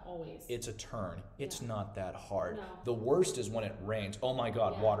 backed up always. It's a turn. It's not that hard. No. The worst is when it rains. Oh my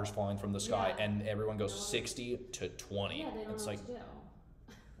God, water's falling from the sky, and everyone goes 60 to 20. Yeah, they don't it's know like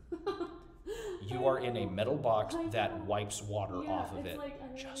what to do. you are in a metal box that wipes water off of it.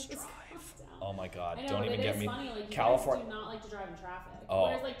 Like, just drive. Oh my God! I know, don't even get me. Funny. Like, California. You guys do not like to drive in traffic. Oh.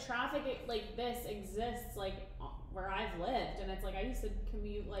 Whereas like traffic, like this exists like where I've lived, and it's like I used to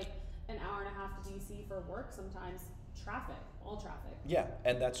commute like an hour and a half to DC for work sometimes. Traffic, all traffic. Yeah,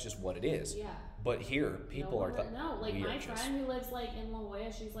 and that's just what it is. Yeah. But here, people are. Like my friend who lives like in La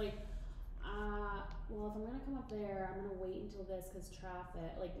Jolla, she's like, well, if I'm gonna come up there, I'm gonna wait until this because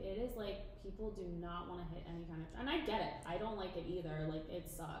traffic. Like it is like people do not want to hit any kind of. And I get it. I don't like it either. Like it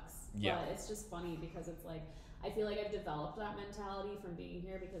sucks. Yeah. But it's just funny because it's like I feel like I've developed that mentality from being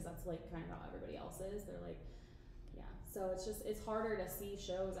here because that's like kind of how everybody else is. They're like. So it's harder to see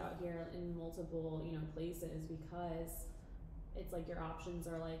shows out here in multiple, places because it's like your options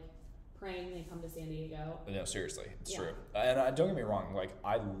are like praying they come to San Diego. No, seriously, it's true. And don't get me wrong, like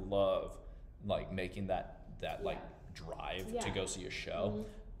I love like making that like drive to go see a show.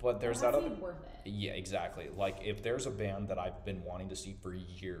 But there's that other worth it. Yeah, exactly. Like if there's a band that I've been wanting to see for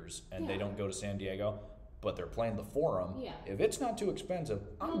years and they don't go to San Diego, but they're playing the Forum. Yeah. If it's not too expensive,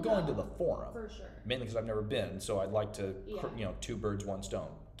 I'm going to the Forum. For sure. Mainly because I've never been, so I'd like to, 2 birds, 1 stone.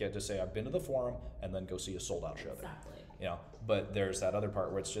 Get to say I've been to the Forum and then go see a sold out show there. Exactly. But there's that other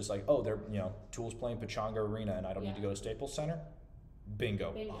part where it's just like, oh, they're, Tool's playing Pechanga Arena and I don't need to go to Staples Center.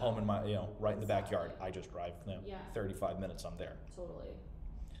 Bingo. Home in my, right in the backyard. I just drive 35 minutes, I'm there. Totally.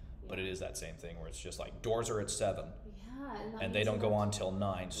 But it is that same thing where it's just like doors are at 7. And And they don't go on till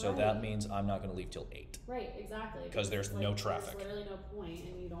 9, so that means I'm not going to leave till 8. Right, exactly. Because there's no traffic. There's literally no point,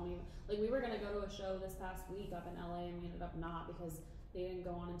 and you don't even like. We were gonna go to a show this past week up in LA, and we ended up not because they didn't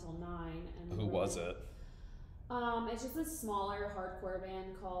go on until 9. And who was it? It's just a smaller hardcore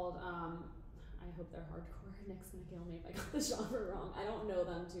band called. I hope they're hardcore. Nick's gonna kill me if I got the genre wrong. I don't know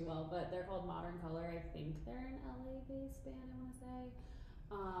them too well, but they're called Modern Color. I think they're an LA-based band. I want to say.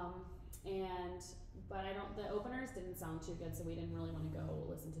 But I don't. The openers didn't sound too good, so we didn't really want to go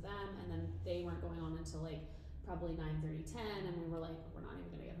listen to them. And then they weren't going on until like probably 9:30, 10, and we were like, we're not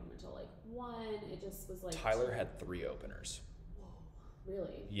even gonna get home until like 1. It just was like. Tyler had 3 openers. Whoa,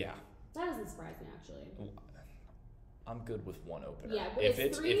 really? Yeah. That doesn't surprise me actually. I'm good with one opener. Yeah, but if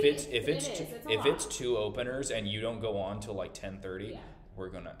it's three, if it's two openers and you don't go on till like 10:30, yeah. we're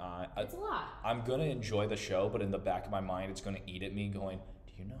gonna. It's a lot. I'm gonna enjoy the show, but in the back of my mind, it's gonna eat at me, going,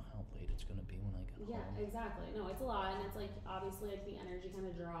 "Do you know how late it's gonna be when I get home?" Yeah, exactly. No, it's a lot, and it's like obviously like the energy kind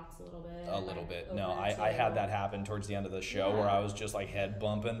of drops a little bit. A little bit. No, I had that happen towards the end of the show where I was just like head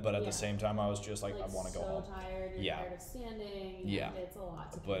bumping, but at the same time I was just like I want to go home. So tired. You're tired of standing. Yeah, it's a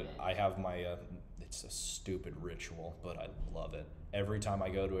lot. But I have my. It's a stupid ritual, but I love it. Every time I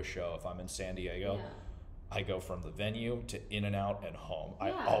go to a show, if I'm in San Diego, I go from the venue to In-N-Out and home.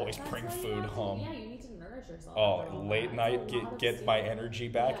 I always bring food home. Yeah, you need to nourish yourself. Oh, late night, get my energy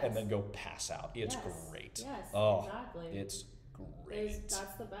back, and then go pass out. It's great. Yes, exactly. It's great.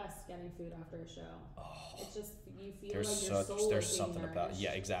 That's the best, getting food after a show. Oh, it's just, you feel there's like your soul there's is something being about nourished.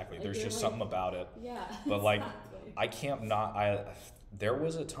 Yeah, exactly. Like there's just something about it. Yeah, but like I can't not. There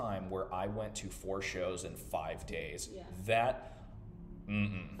was a time where I went to 4 shows in 5 days. Yeah. That,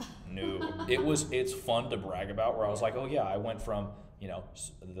 no. It's fun to brag about, where I was like, oh yeah, I went from,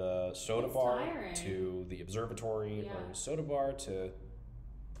 the soda bar to the observatory, or soda bar to,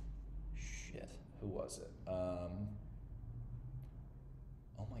 who was it? Oh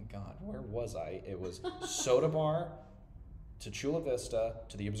my God, where was I? It was soda bar to Chula Vista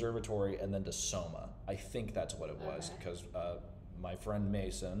to the observatory and then to Soma. I think that's what it was, because my friend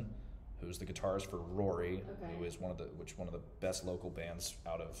Mason, who's the guitarist for Rory, who is one of the best local bands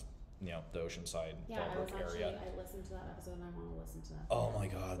out of the Oceanside, Fallbrook area. I listened to that episode and I want to listen to that. Oh my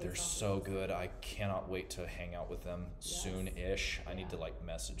God, they're so good. I cannot wait to hang out with them soon-ish. I need to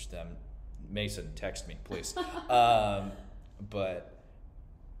message them. Mason, text me, please. But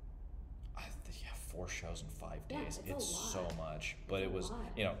 4 shows in 5 days. It's so much. But it was,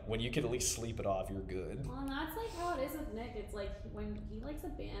 when you could at least sleep it off, you're good. Well, and that's like how it is with Nick. It's like when he likes a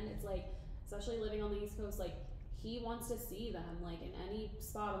band, it's like, especially living on the East Coast, like he wants to see them like in any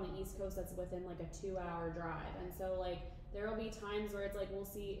spot on the East Coast that's within like a 2-hour drive. And so like there will be times where it's like we'll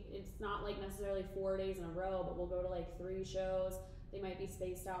see, it's not like necessarily 4 days in a row, but we'll go to like 3 shows. They might be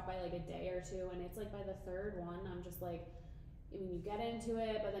spaced out by like a day or 2, and it's like by the 3rd one, I'm just like, I mean, you get into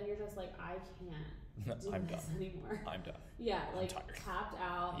it, but then you're just like, I can't do this anymore. I'm done. Yeah, like tapped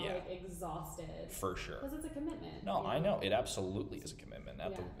out, like exhausted. For sure. Because it's a commitment. No, I know. It absolutely is a commitment.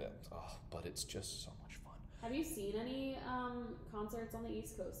 But it's just so much fun. Have you seen any concerts on the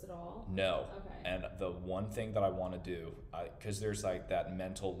East Coast at all? No. Okay. And the one thing that I want to do, because there's like that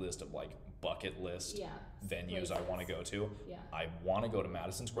mental list of like bucket list venues I want to go to. Yeah. I want to go to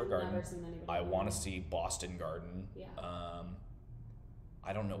Madison Square Garden. Never seen anybody I want to see Boston Garden. Yeah.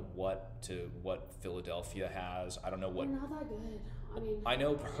 I don't know what Philadelphia has. I don't know what. They're not that good. I mean, I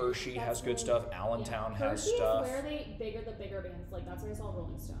know Hershey has good stuff. Allentown has stuff. Hershey is where the bigger bands, like that's where I saw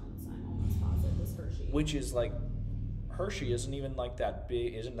Rolling Stones. I'm almost positive was Hershey. Which is like, Hershey isn't even like that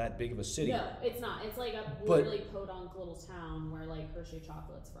big. Isn't that big of a city? No, it's not. It's like a literally podunk little town where like Hershey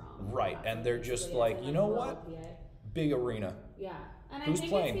chocolate's from. Right, and they're just like, you know what? PA. Big arena. Yeah. And Who's I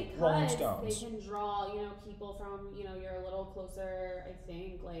think playing? it's because Rolling Stones. they can draw, people from, you're a little closer, I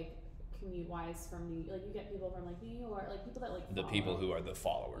think, like commute-wise from you get people from like New York, like people that like the people who are the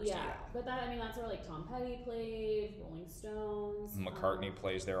followers. Yeah. But that's where like Tom Petty played, Rolling Stones. McCartney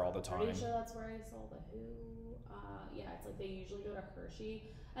plays there all the time. Pretty sure that's where I saw the Who. It's like they usually go to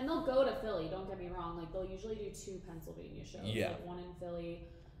Hershey, and they'll go to Philly. Don't get me wrong. Like they'll usually do 2 Pennsylvania shows. Yeah. Like one in Philly,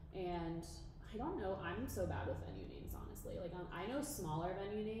 and I don't know. I'm so bad with venue names, honestly. Like I know smaller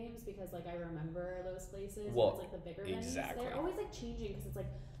venue names because like I remember those places. Well, it's like the bigger exactly. venues. They're always like changing because it's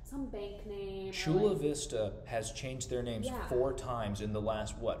like some bank name. Chula Vista has changed their names 4 times in the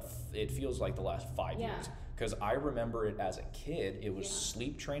last it feels like the last 5 years. Because I remember it as a kid, it was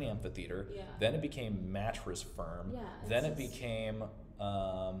Sleep Train Amphitheater. Yeah. Then it became Mattress Firm. Yeah, then it became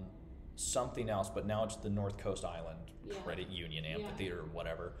something else, but now it's the North Coast Island Credit Union Amphitheater or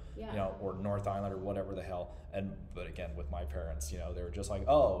whatever. Yeah. Or North Island or whatever the hell. But again, with my parents, they were just like,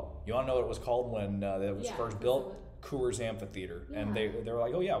 oh, you want to know what it was called when it was first built? Coors Amphitheater. Yeah. And they were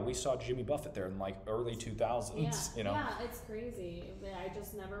like, oh yeah, we saw Jimmy Buffett there in like early 2000s. Yeah, it's crazy. I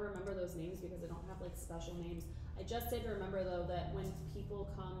just never remember those names because they don't have like special names. I just did remember though that when people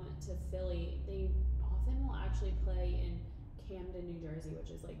come to Philly, they often will actually play in Camden, New Jersey, which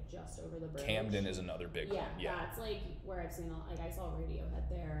is like just over the bridge. Camden is another big one. Yeah, that's like where I've seen I saw Radiohead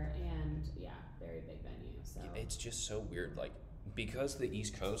there, and very big venue. So it's just so weird, like because the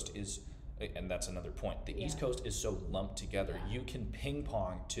East Coast is. And that's another point. The East Coast is so lumped together. Yeah. You can ping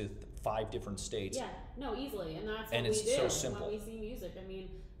pong to 5 different states. Yeah, no, easily, and that's and what it's we do so simple. when we see music. I mean,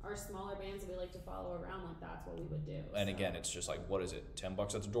 our smaller bands that we like to follow around, like that's what we would do. And again, it's just like, what is it?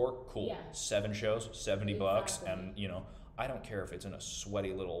 $10 at the door? Cool. Yeah. 7 shows, $70, Exactly. and you know, I don't care if it's in a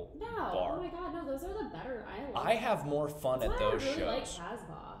sweaty little No, bar. oh my god, no, those are the better. I have more fun at those I really like shows.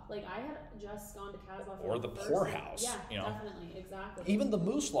 Casbah. Like I had just gone to Casbah for Or the first Poorhouse, Yeah, you know. definitely, exactly. Even the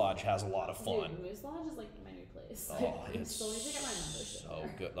Moose Lodge has a lot of fun. Dude, Moose Lodge is like my new place. Oh, I'm it's still need to get my membership so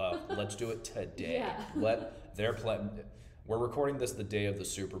there. good. Let's do it today. Yeah. We're recording this the day of the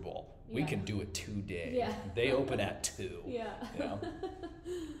Super Bowl. We Yeah. can do it today. Yeah. They open at 2. Yeah. You know?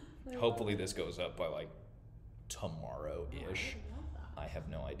 I Hopefully love this goes up by like tomorrow-ish. I have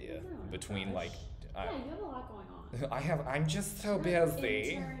no idea. Between like, yeah, you have a lot going on. I'm just so You're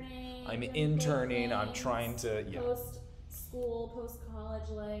busy. Interning, I'm doing interning. big I'm things, trying to, yeah. Post-school, post-college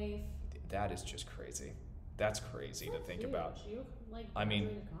life. That is just crazy. That's crazy to think Huge. about. You like I mean,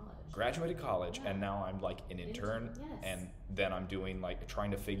 graduated college. Graduated college, Yeah. and now I'm like an intern, Yes. and then I'm doing like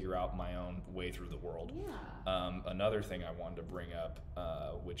trying to figure out my own way through the world. Yeah. Another thing I wanted to bring up,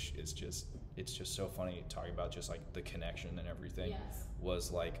 which is it's just so funny talking about just like the connection and everything, Yes.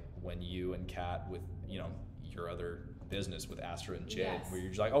 was like when you and Kat with, you know, your other business with Astra and Jade, Yes. where you're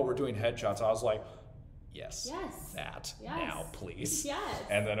just like, oh, we're doing headshots. I was like, yes, Yes. that Yes. now, please. Yes.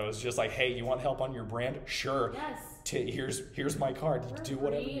 And then it was just like, hey, you want help on your brand? Sure. Yes. Here's my card. We're Do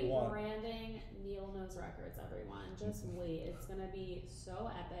whatever you want. Branding Neil Knows Records, everyone. Just wait. It's gonna be so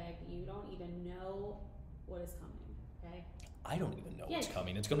epic. You don't even know what is coming. Okay. I don't even know what's Yeah,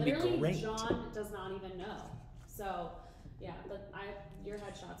 coming. It's going to be literally, great. John does not even know. So, yeah, but your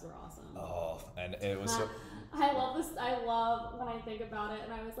headshots were awesome. Oh, and it was so, I love this. I love when I think about it,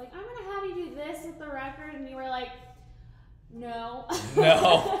 and I was like, I'm gonna have you do this with the record, and you were like, no.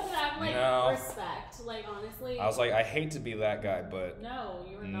 No. And I'm like, No. respect. Like, honestly. I was like, I hate to be that guy, but no,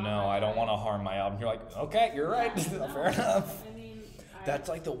 you were not. no, I don't want to harm my album. You're like, okay, you're right. No. Fair enough. I mean, That's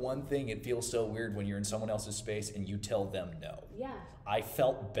like the one thing. It feels so weird when you're in someone else's space and you tell them no. yeah. I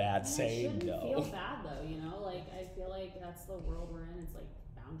felt bad And saying I shouldn't no. feel bad though, you know. Like I feel like that's the world we're in. It's like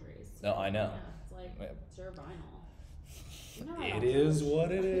boundaries. No, I know. Yeah, it's like Yeah. it's your vinyl. No, I It don't is judge.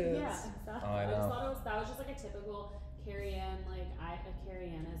 what it is. Yeah, exactly. I I just know. thought that was just like a typical Carrie Anne, like a Carrie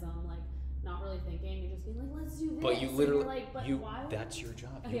Anneism, like not really thinking and just being like, let's do this. But you And literally, you're like, but you why would that's we- your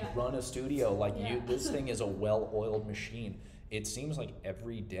job. You Yeah. run a studio. Like Yeah. this thing is a well-oiled machine. It seems like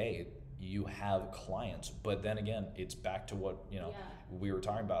every day you have clients, but then again, it's back to what, you know, Yeah. we were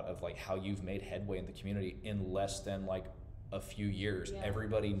talking about of like how you've made headway in the community in less than like a few years. Yeah.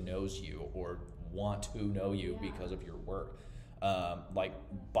 Everybody knows you or want to know you Yeah. because of your work. Like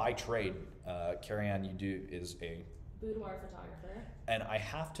by trade, Carrie Anne, is a boudoir photographer. and I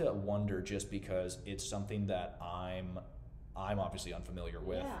have to wonder just because it's something that I'm obviously unfamiliar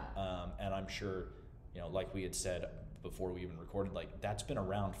with, Yeah. and I'm sure, you know, like we had said before we even recorded, like that's been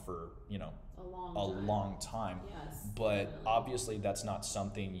around for, you know, A long a time. long time. Yes. But definitely. obviously that's not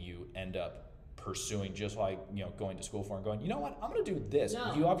something you end up pursuing just like, you know, going to school for and going, you know what, I'm going to do this.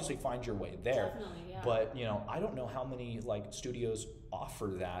 No. You obviously find your way there. Definitely, yeah. But, you know, I don't know how many like studios offer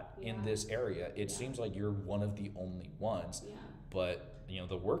that in Yeah. this area. It Yeah. seems like you're one of the only ones. Yeah. But, you know,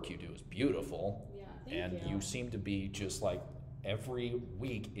 the work you do is beautiful. Yeah. And Thank you seem to be just like every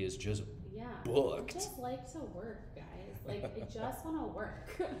week is just Yeah. booked. I just like to work, guys. Like, I just want to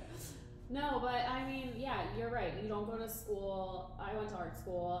work. No, but I mean, yeah, you're right. You don't go to school. I went to art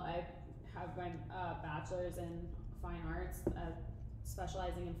school. I have my bachelor's in fine arts,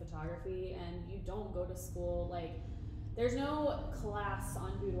 specializing in photography, and you don't go to school. Like, there's no class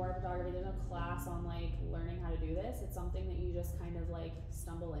on boudoir photography. There's no class on like learning how to do this. It's something that you just kind of like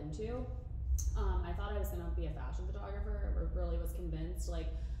stumble into. I thought I was gonna be a fashion photographer, or really was convinced. Like,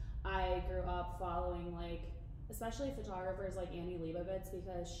 I grew up following like, especially photographers like Annie Leibovitz,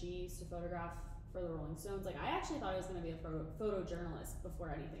 because she used to photograph for the Rolling Stones. Like, I actually thought I was gonna be a photojournalist before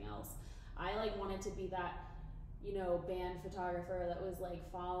anything else. I like wanted to be that, you know, band photographer that was like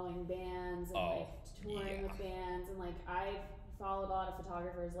following bands and like touring with bands, and like I followed a lot of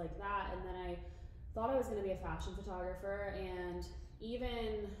photographers like that. And then I thought I was gonna be a fashion photographer, and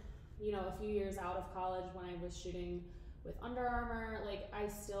even, you know, a few years out of college when I was shooting with Under Armour, like I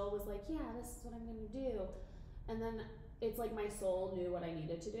still was like, yeah, this is what I'm gonna do. And then it's like my soul knew what I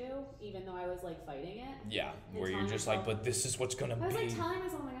needed to do, even though I was like fighting it. Yeah, And where you're telling just like, myself- but this is what's gonna I was be. like telling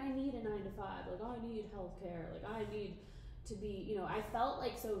myself, like, I need a 9 to 5, like I need healthcare, like I need to be, you know, I felt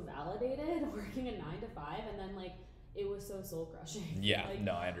like so validated working a 9 to 5, and then like it was so soul crushing. Yeah, like,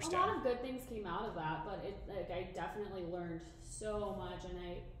 no, I a understand. lot of good things came out of that, but it like I definitely learned so much, and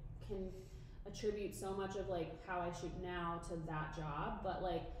I can attribute so much of like how I shoot now to that job. But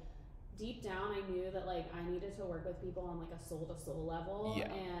like deep down I knew that like I needed to work with people on like a soul to soul level.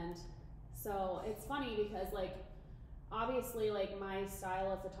 Yeah. And so it's funny because like obviously like my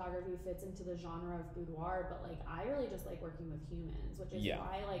style of photography fits into the genre of boudoir, but like I really just like working with humans, which is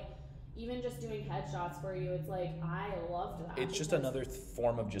why like even just doing headshots for you, it's like I loved that. It's just another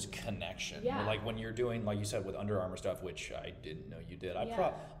form of just connection. Yeah. Like when you're doing, like you said, with Under Armour stuff, which I didn't know you did.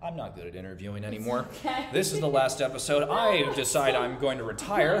 I'm not good at interviewing anymore. Okay. This is the last episode. I decide I'm going to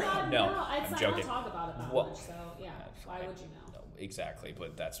retire. No, I'm joking. I don't talk about it that much, so yeah. Why would you know? No, exactly,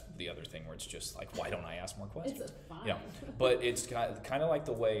 but that's the other thing where it's just like, why don't I ask more questions? It's fine. Yeah, but it's kind of like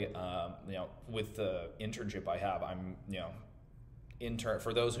the way, with the internship I have, I'm, intern.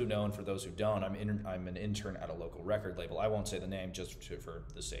 For those who know and for those who don't, I'm an intern at a local record label. I won't say the name for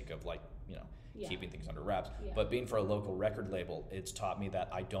the sake of keeping things under wraps. Yeah. But being for a local record label, it's taught me that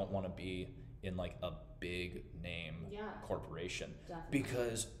I don't want to be in like a big name corporation. Definitely.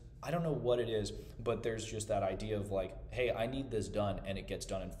 Because I don't know what it is, but there's just that idea of like, hey, I need this done, and it gets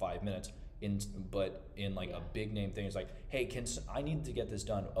done in 5 minutes. But in like a big name thing, it's like, hey, I need to get this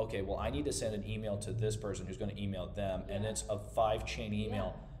done. Okay, well, I need to send an email to this person who's going to email them, and it's a 5-chain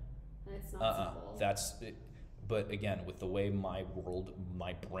email. And it's not simple. That's it. But again, with the way my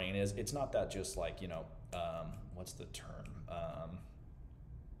brain is, it's not that just like, what's the term?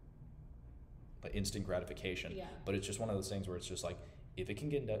 But instant gratification. Yeah. But it's just one of those things where it's just like, if it can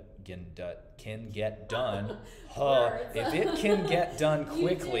get done, if it can get done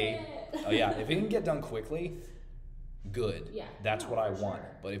quickly, if it can get done quickly, good. Yeah, that's what I want.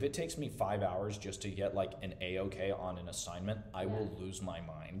 Sure. But if it takes me 5 hours just to get like an A-OK on an assignment, I will lose my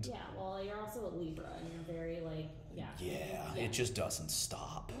mind. Yeah, well, you're also a Libra, and you're very like, it just doesn't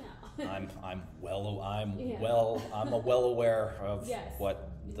stop. Yeah. I'm well aware of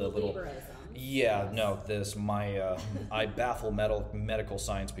what the little. Libraism. Yeah, no, I baffle medical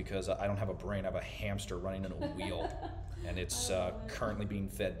science because I don't have a brain. I have a hamster running in a wheel, and it's currently being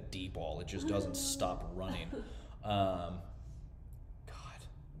fed D-ball. It just doesn't stop running.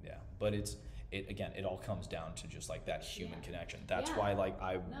 But it all comes down to just like that human connection. That's why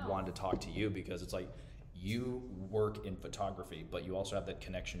I wanted to talk to you, because it's like you work in photography, but you also have that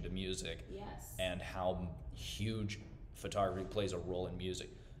connection to music. Yes. And how huge photography plays a role in music.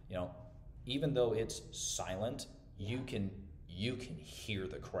 Even though it's silent, you can hear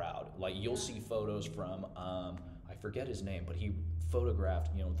the crowd. Like you'll see photos from I forget his name, but he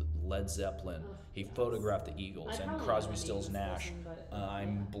photographed the Led Zeppelin. He photographed the Eagles and Crosby, Stills, Nash.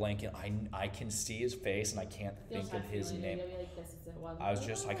 I'm blanking. I can see his face and I can't think of his name. I was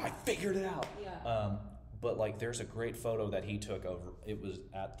just like, I figured it out. Yeah. But like, there's a great photo that he took over. It was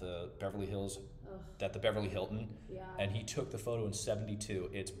at the Beverly Hills, at the Beverly Hilton, and he took the photo in '72.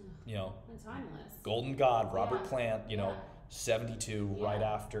 It's and timeless. Golden God, Robert Plant. 72, right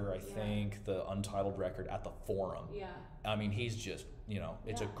after I think the Untitled record at the Forum. Yeah. I mean, he's just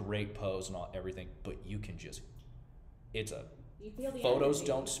it's a great pose and everything, but you can just you feel the photos energy.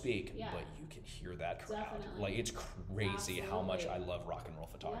 Don't speak, but you can hear that crowd. Definitely. Like it's crazy how much I love rock and roll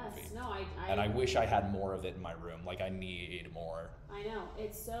photography. Yes. No, I wish I had more of it in my room. Like I need more. I know.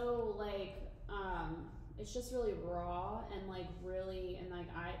 It's so like it's just really raw and like really, and like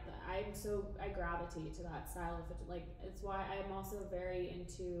I gravitate to that style of it. Like it's why I'm also very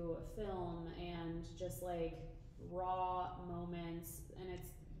into film and just like raw moments, and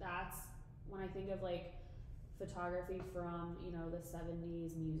that's when I think of like photography from the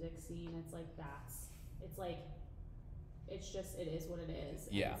 70s music scene. It's like it is what it is.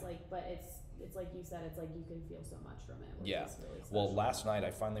 And it's like, but it's like you said, it's like you can feel so much from it, which is really special. Well, last night I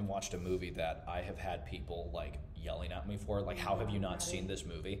finally watched a movie that I have had people like yelling at me for, like, how have you not seen this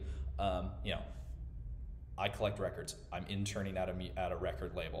movie? I collect records. I'm interning at a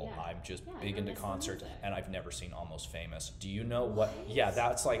record label. I'm just big into concerts, and I've never seen Almost Famous. Do you know what? Yeah,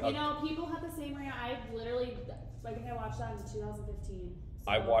 that's like people have the same reaction. I think I watched that in 2015.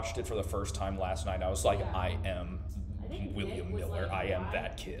 So. I watched it for the first time last night. I was like, I am William Miller. I am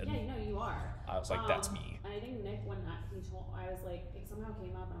that kid. Yeah, you are. I was like, that's me. And I think Nick, when I was like, it somehow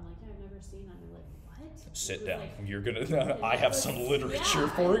came up, and I'm like, I've never seen that. And they're like, what? Sit down. Like, you're gonna. I have some literature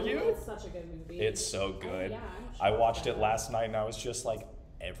for you. It's such a good movie. It's so good. I watched it last night, and I was just like,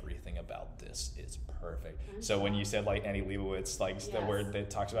 everything about this is perfect. So when you said like Annie Leibovitz, like the word that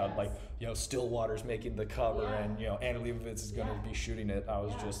talks about like Stillwater's making the cover, and Annie Leibovitz is gonna be shooting it, I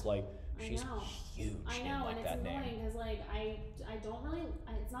was just like, she's huge. I know, in, like, and that it's name. annoying because like I don't really.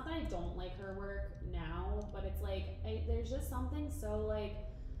 It's not that I don't like her work now, but it's like there's just something so like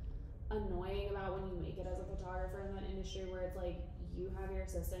annoying about when you make it as a photographer in that industry where it's like you have your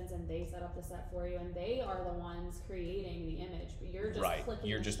assistants and they set up the set for you and they are the ones creating the image, but you're just clicking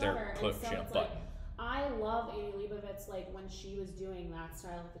You're the just shutter. there pushing a button. Like, I love Amy Leibovitz, like when she was doing that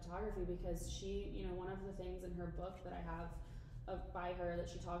style of photography, because she, you know, one of the things in her book that I have by her that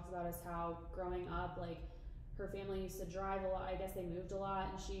she talks about is how growing up, like her family used to drive a lot. I guess they moved a lot,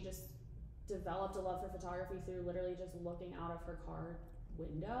 and she just developed a love for photography through literally just looking out of her car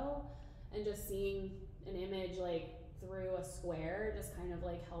window and just seeing an image like through a square just kind of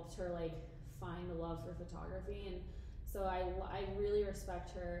like helped her like find a love for photography. And so I really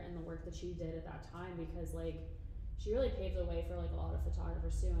respect her and the work that she did at that time, because like she really paved the way for like a lot of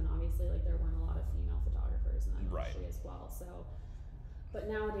photographers too, and obviously like there weren't a lot of female photographers in that industry as well. So but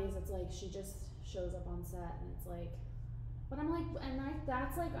nowadays it's like she just shows up on set and it's like, but I'm like, and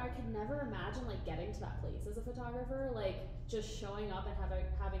that's like, I could never imagine like getting to that place as a photographer, like just showing up and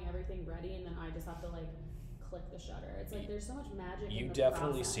having everything ready and then I just have to like click the shutter. It's like there's so much magic in the process. You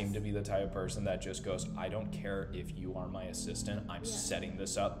definitely seem to be the type of person that just goes, I don't care if you are my assistant, I'm setting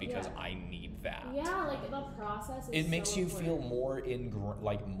this up because I need that. Yeah, like the process is it makes so you important. Feel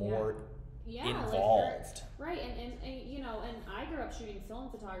more involved. Right, and you know, and I grew up shooting film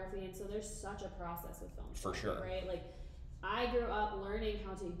photography, and so there's such a process with film for photography, sure, right? Like I grew up learning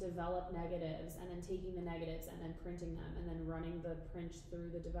how to develop negatives and then taking the negatives and then printing them and then running the print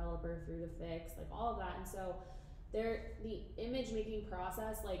through the developer, through the fix, like all of that. And so the image making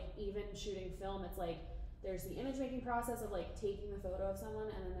process, like even shooting film, it's like there's the image making process of like taking the photo of someone,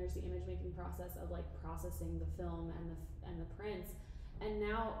 and then there's the image making process of like processing the film and the prints. And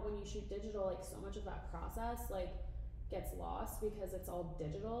now when you shoot digital, like so much of that process like gets lost because it's all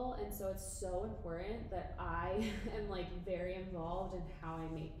digital. And so it's so important that I am like very involved in how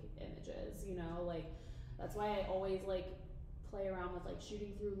I make images, you know, like that's why I always like play around with like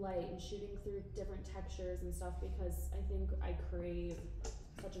shooting through light and shooting through different textures and stuff, because I think I crave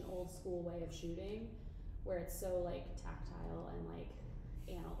such an old school way of shooting where it's so like tactile and like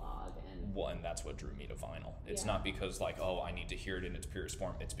analog. And that's what drew me to vinyl. It's not because like, oh, I need to hear it in its purest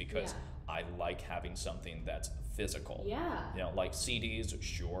form. It's because I like having something that's physical. Yeah. You know, like CDs,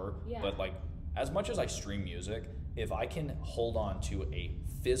 sure, but like as much as I stream music, if I can hold on to a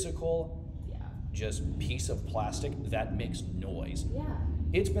physical just piece of plastic that makes noise. Yeah.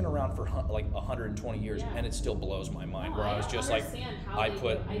 It's been around for like 120 years and it still blows my mind. Where I was just like, I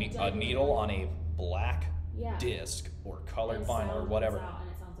put a needle on a black disc or colored vinyl or whatever,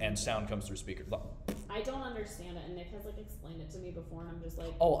 and sound comes through speakers. I don't understand it, and Nick has like explained it to me before, and I'm just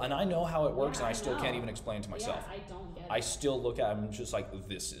like, oh, and I know how it works, and I still can't even explain it to myself. I don't get it. I still look at it and I'm just like,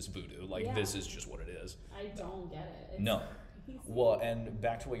 this is voodoo. Like this is just what it is. I don't get it. It's no. crazy. Well, and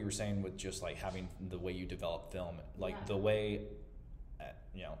back to what you were saying with just like having the way you develop film, like the way,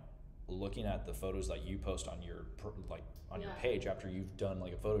 you know, looking at the photos that you post on your your page after you've done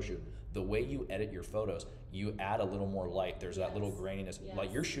like a photo shoot, the way you edit your photos, you add a little more light. There's that little graininess.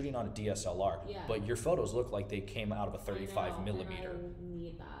 Like you're shooting on a DSLR, but your photos look like they came out of a 35 millimeter. And I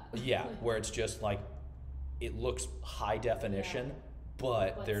need that. Yeah, where it's just like it looks high definition,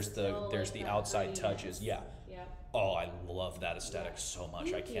 but there's the outside touches. Yeah. Oh, I love that aesthetic so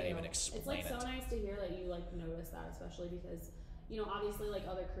much. I can't even explain it. It's like so nice to hear that you like notice that, especially because, you know, obviously like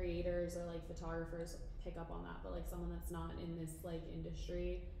other creators or like photographers pick up on that, but like someone that's not in this like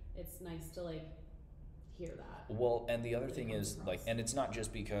industry, it's nice to like hear that. Well, and the other thing is like, and it's not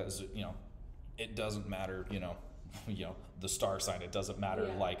just because, you know, it doesn't matter, you know, the star sign, it doesn't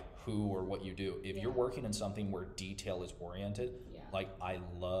matter like who or what you do. If you're working in something where detail is oriented, like I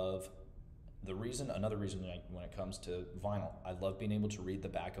love another reason when it comes to vinyl, I love being able to read the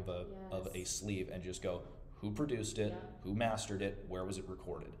back of a sleeve and just go, who produced it, who mastered it, where was it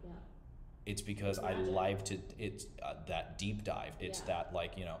recorded? It's because I like to, it's that deep dive. It's that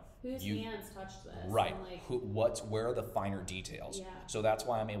like, you know, whose hands touched this? Right. And like, where are the finer details? So that's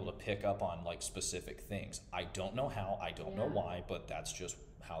why I'm able to pick up on like specific things. I don't know how, I don't know why, but that's just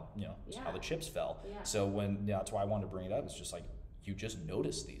how, you know, how the chips fell. So that's why I wanted to bring it up. It's just like, you just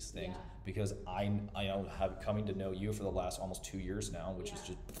notice these things because I know have coming to know you for the last almost 2 years now, which is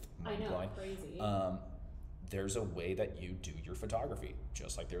just mind blowing. Crazy. There's a way that you do your photography,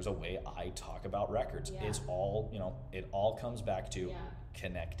 just like there's a way I talk about records. It's all, you know, it all comes back to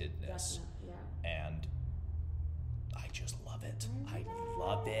connectedness. And I just love it. I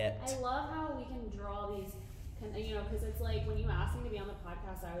love it. I love how we can draw these, you know, because it's like when you asked me to be on the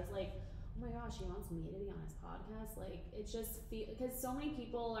podcast, I was like, oh my gosh, he wants me to be on his podcast. Like, it's just because so many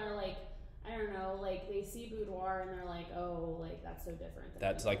people are like, I don't know, like they see boudoir and they're like, oh, like that's so different.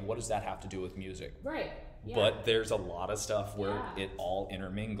 That's like, what does that have to do with music? Right. Yeah. But there's a lot of stuff where Yeah. it all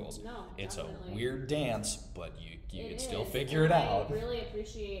intermingles. No, It's definitely. a weird dance, but you can still is. figure And it out. I really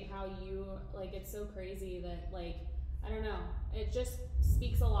appreciate how you, like, it's so crazy that, like, I don't know, it just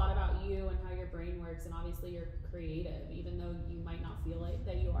speaks a lot about you and how your brain works, and obviously you're creative, even though you might not feel like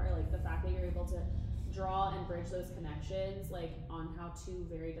that you are. Like, the fact that you're able to draw and bridge those connections, like, on how two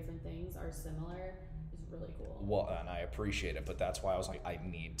very different things are similar, is really cool. Well, and I appreciate it, but that's why I was like, I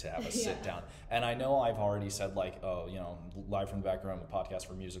need to have a Yeah. sit down. And I know I've already said, like, oh, Live from the Backroom, a podcast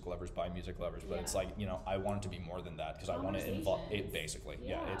for music lovers by music lovers, but Yeah. it's like, I want it to be more than that, because I want to involve it Conversations. basically.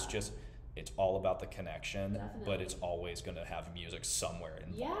 Yeah. It's all about the connection, but Definitely. it's always going to have music somewhere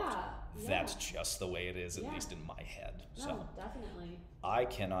involved. Yeah. That's just the way it is, at Yeah. least in my head. No, So definitely. I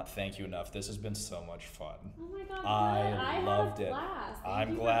cannot thank you enough. This has been so much fun. Oh my god, I loved had it. a blast. Thank I'm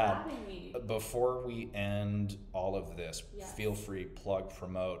you glad. for having me. Before we end all of this, Yes. feel free, plug,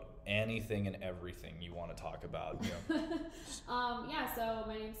 promote anything and everything you want to talk about. Yeah, so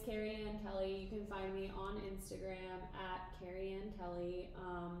my name's Carrie Anne Kelly. You can find me on Instagram at Carrie Anne Kelly.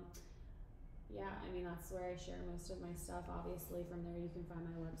 Yeah, I mean, that's where I share most of my stuff. Obviously, from there you can find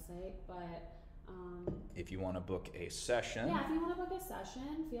my website. But If you want to book a session, yeah, if you want to book a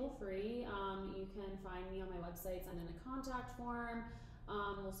session, feel free. You can find me on my website, send in a contact form.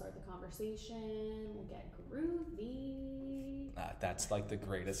 We'll start the conversation. We'll get groovy. that's like the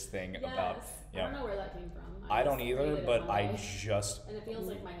greatest thing Yes. about. I don't know where that came from. I just don't either, created it but one I day, just and it feels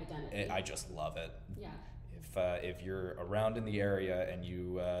like my identity. I just love it. Yeah. If you're around in the area and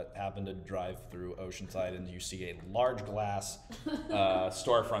you happen to drive through Oceanside and you see a large glass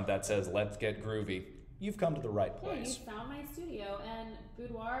storefront that says "Let's get groovy," you've come to the right Yeah, you place. found my studio. And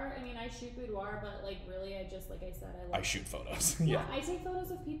boudoir, I mean, I shoot boudoir, but like really, I just, like I said, I shoot photos. Yeah, I take photos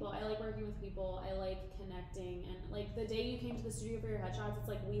of people. I like working with people. I like connecting. And like the day you came to the studio for your headshots, it's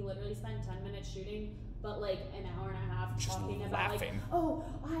like we literally spent 10 minutes shooting, but like an hour and a half Just talking about like, laughing. oh,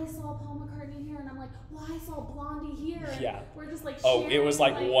 I saw Paul McCartney here, and I'm like, well, I saw Blondie here. And Yeah. we're just like, Oh, it was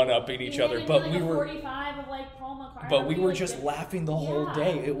like sharing, one-upping each other, handing but me, we like, a were 45 of like Paul McCartney. But we were like, just different- laughing the whole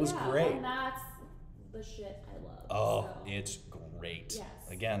day. It was yeah, great. And that's the shit I love. Oh, so. it's great. Yes.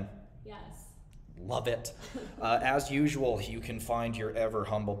 Again, Yes. love it. As usual, you can find your ever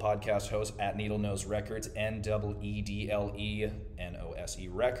humble podcast host at Needle Nose Records, NEEDLENOSE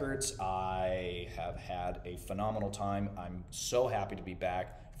Records. I have had a phenomenal time. I'm so happy to be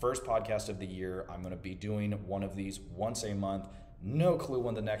back. First podcast of the year. I'm going to be doing one of these once a month. No clue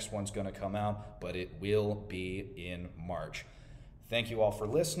when the next one's going to come out, but it will be in March. Thank you all for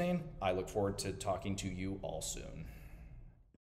listening. I look forward to talking to you all soon.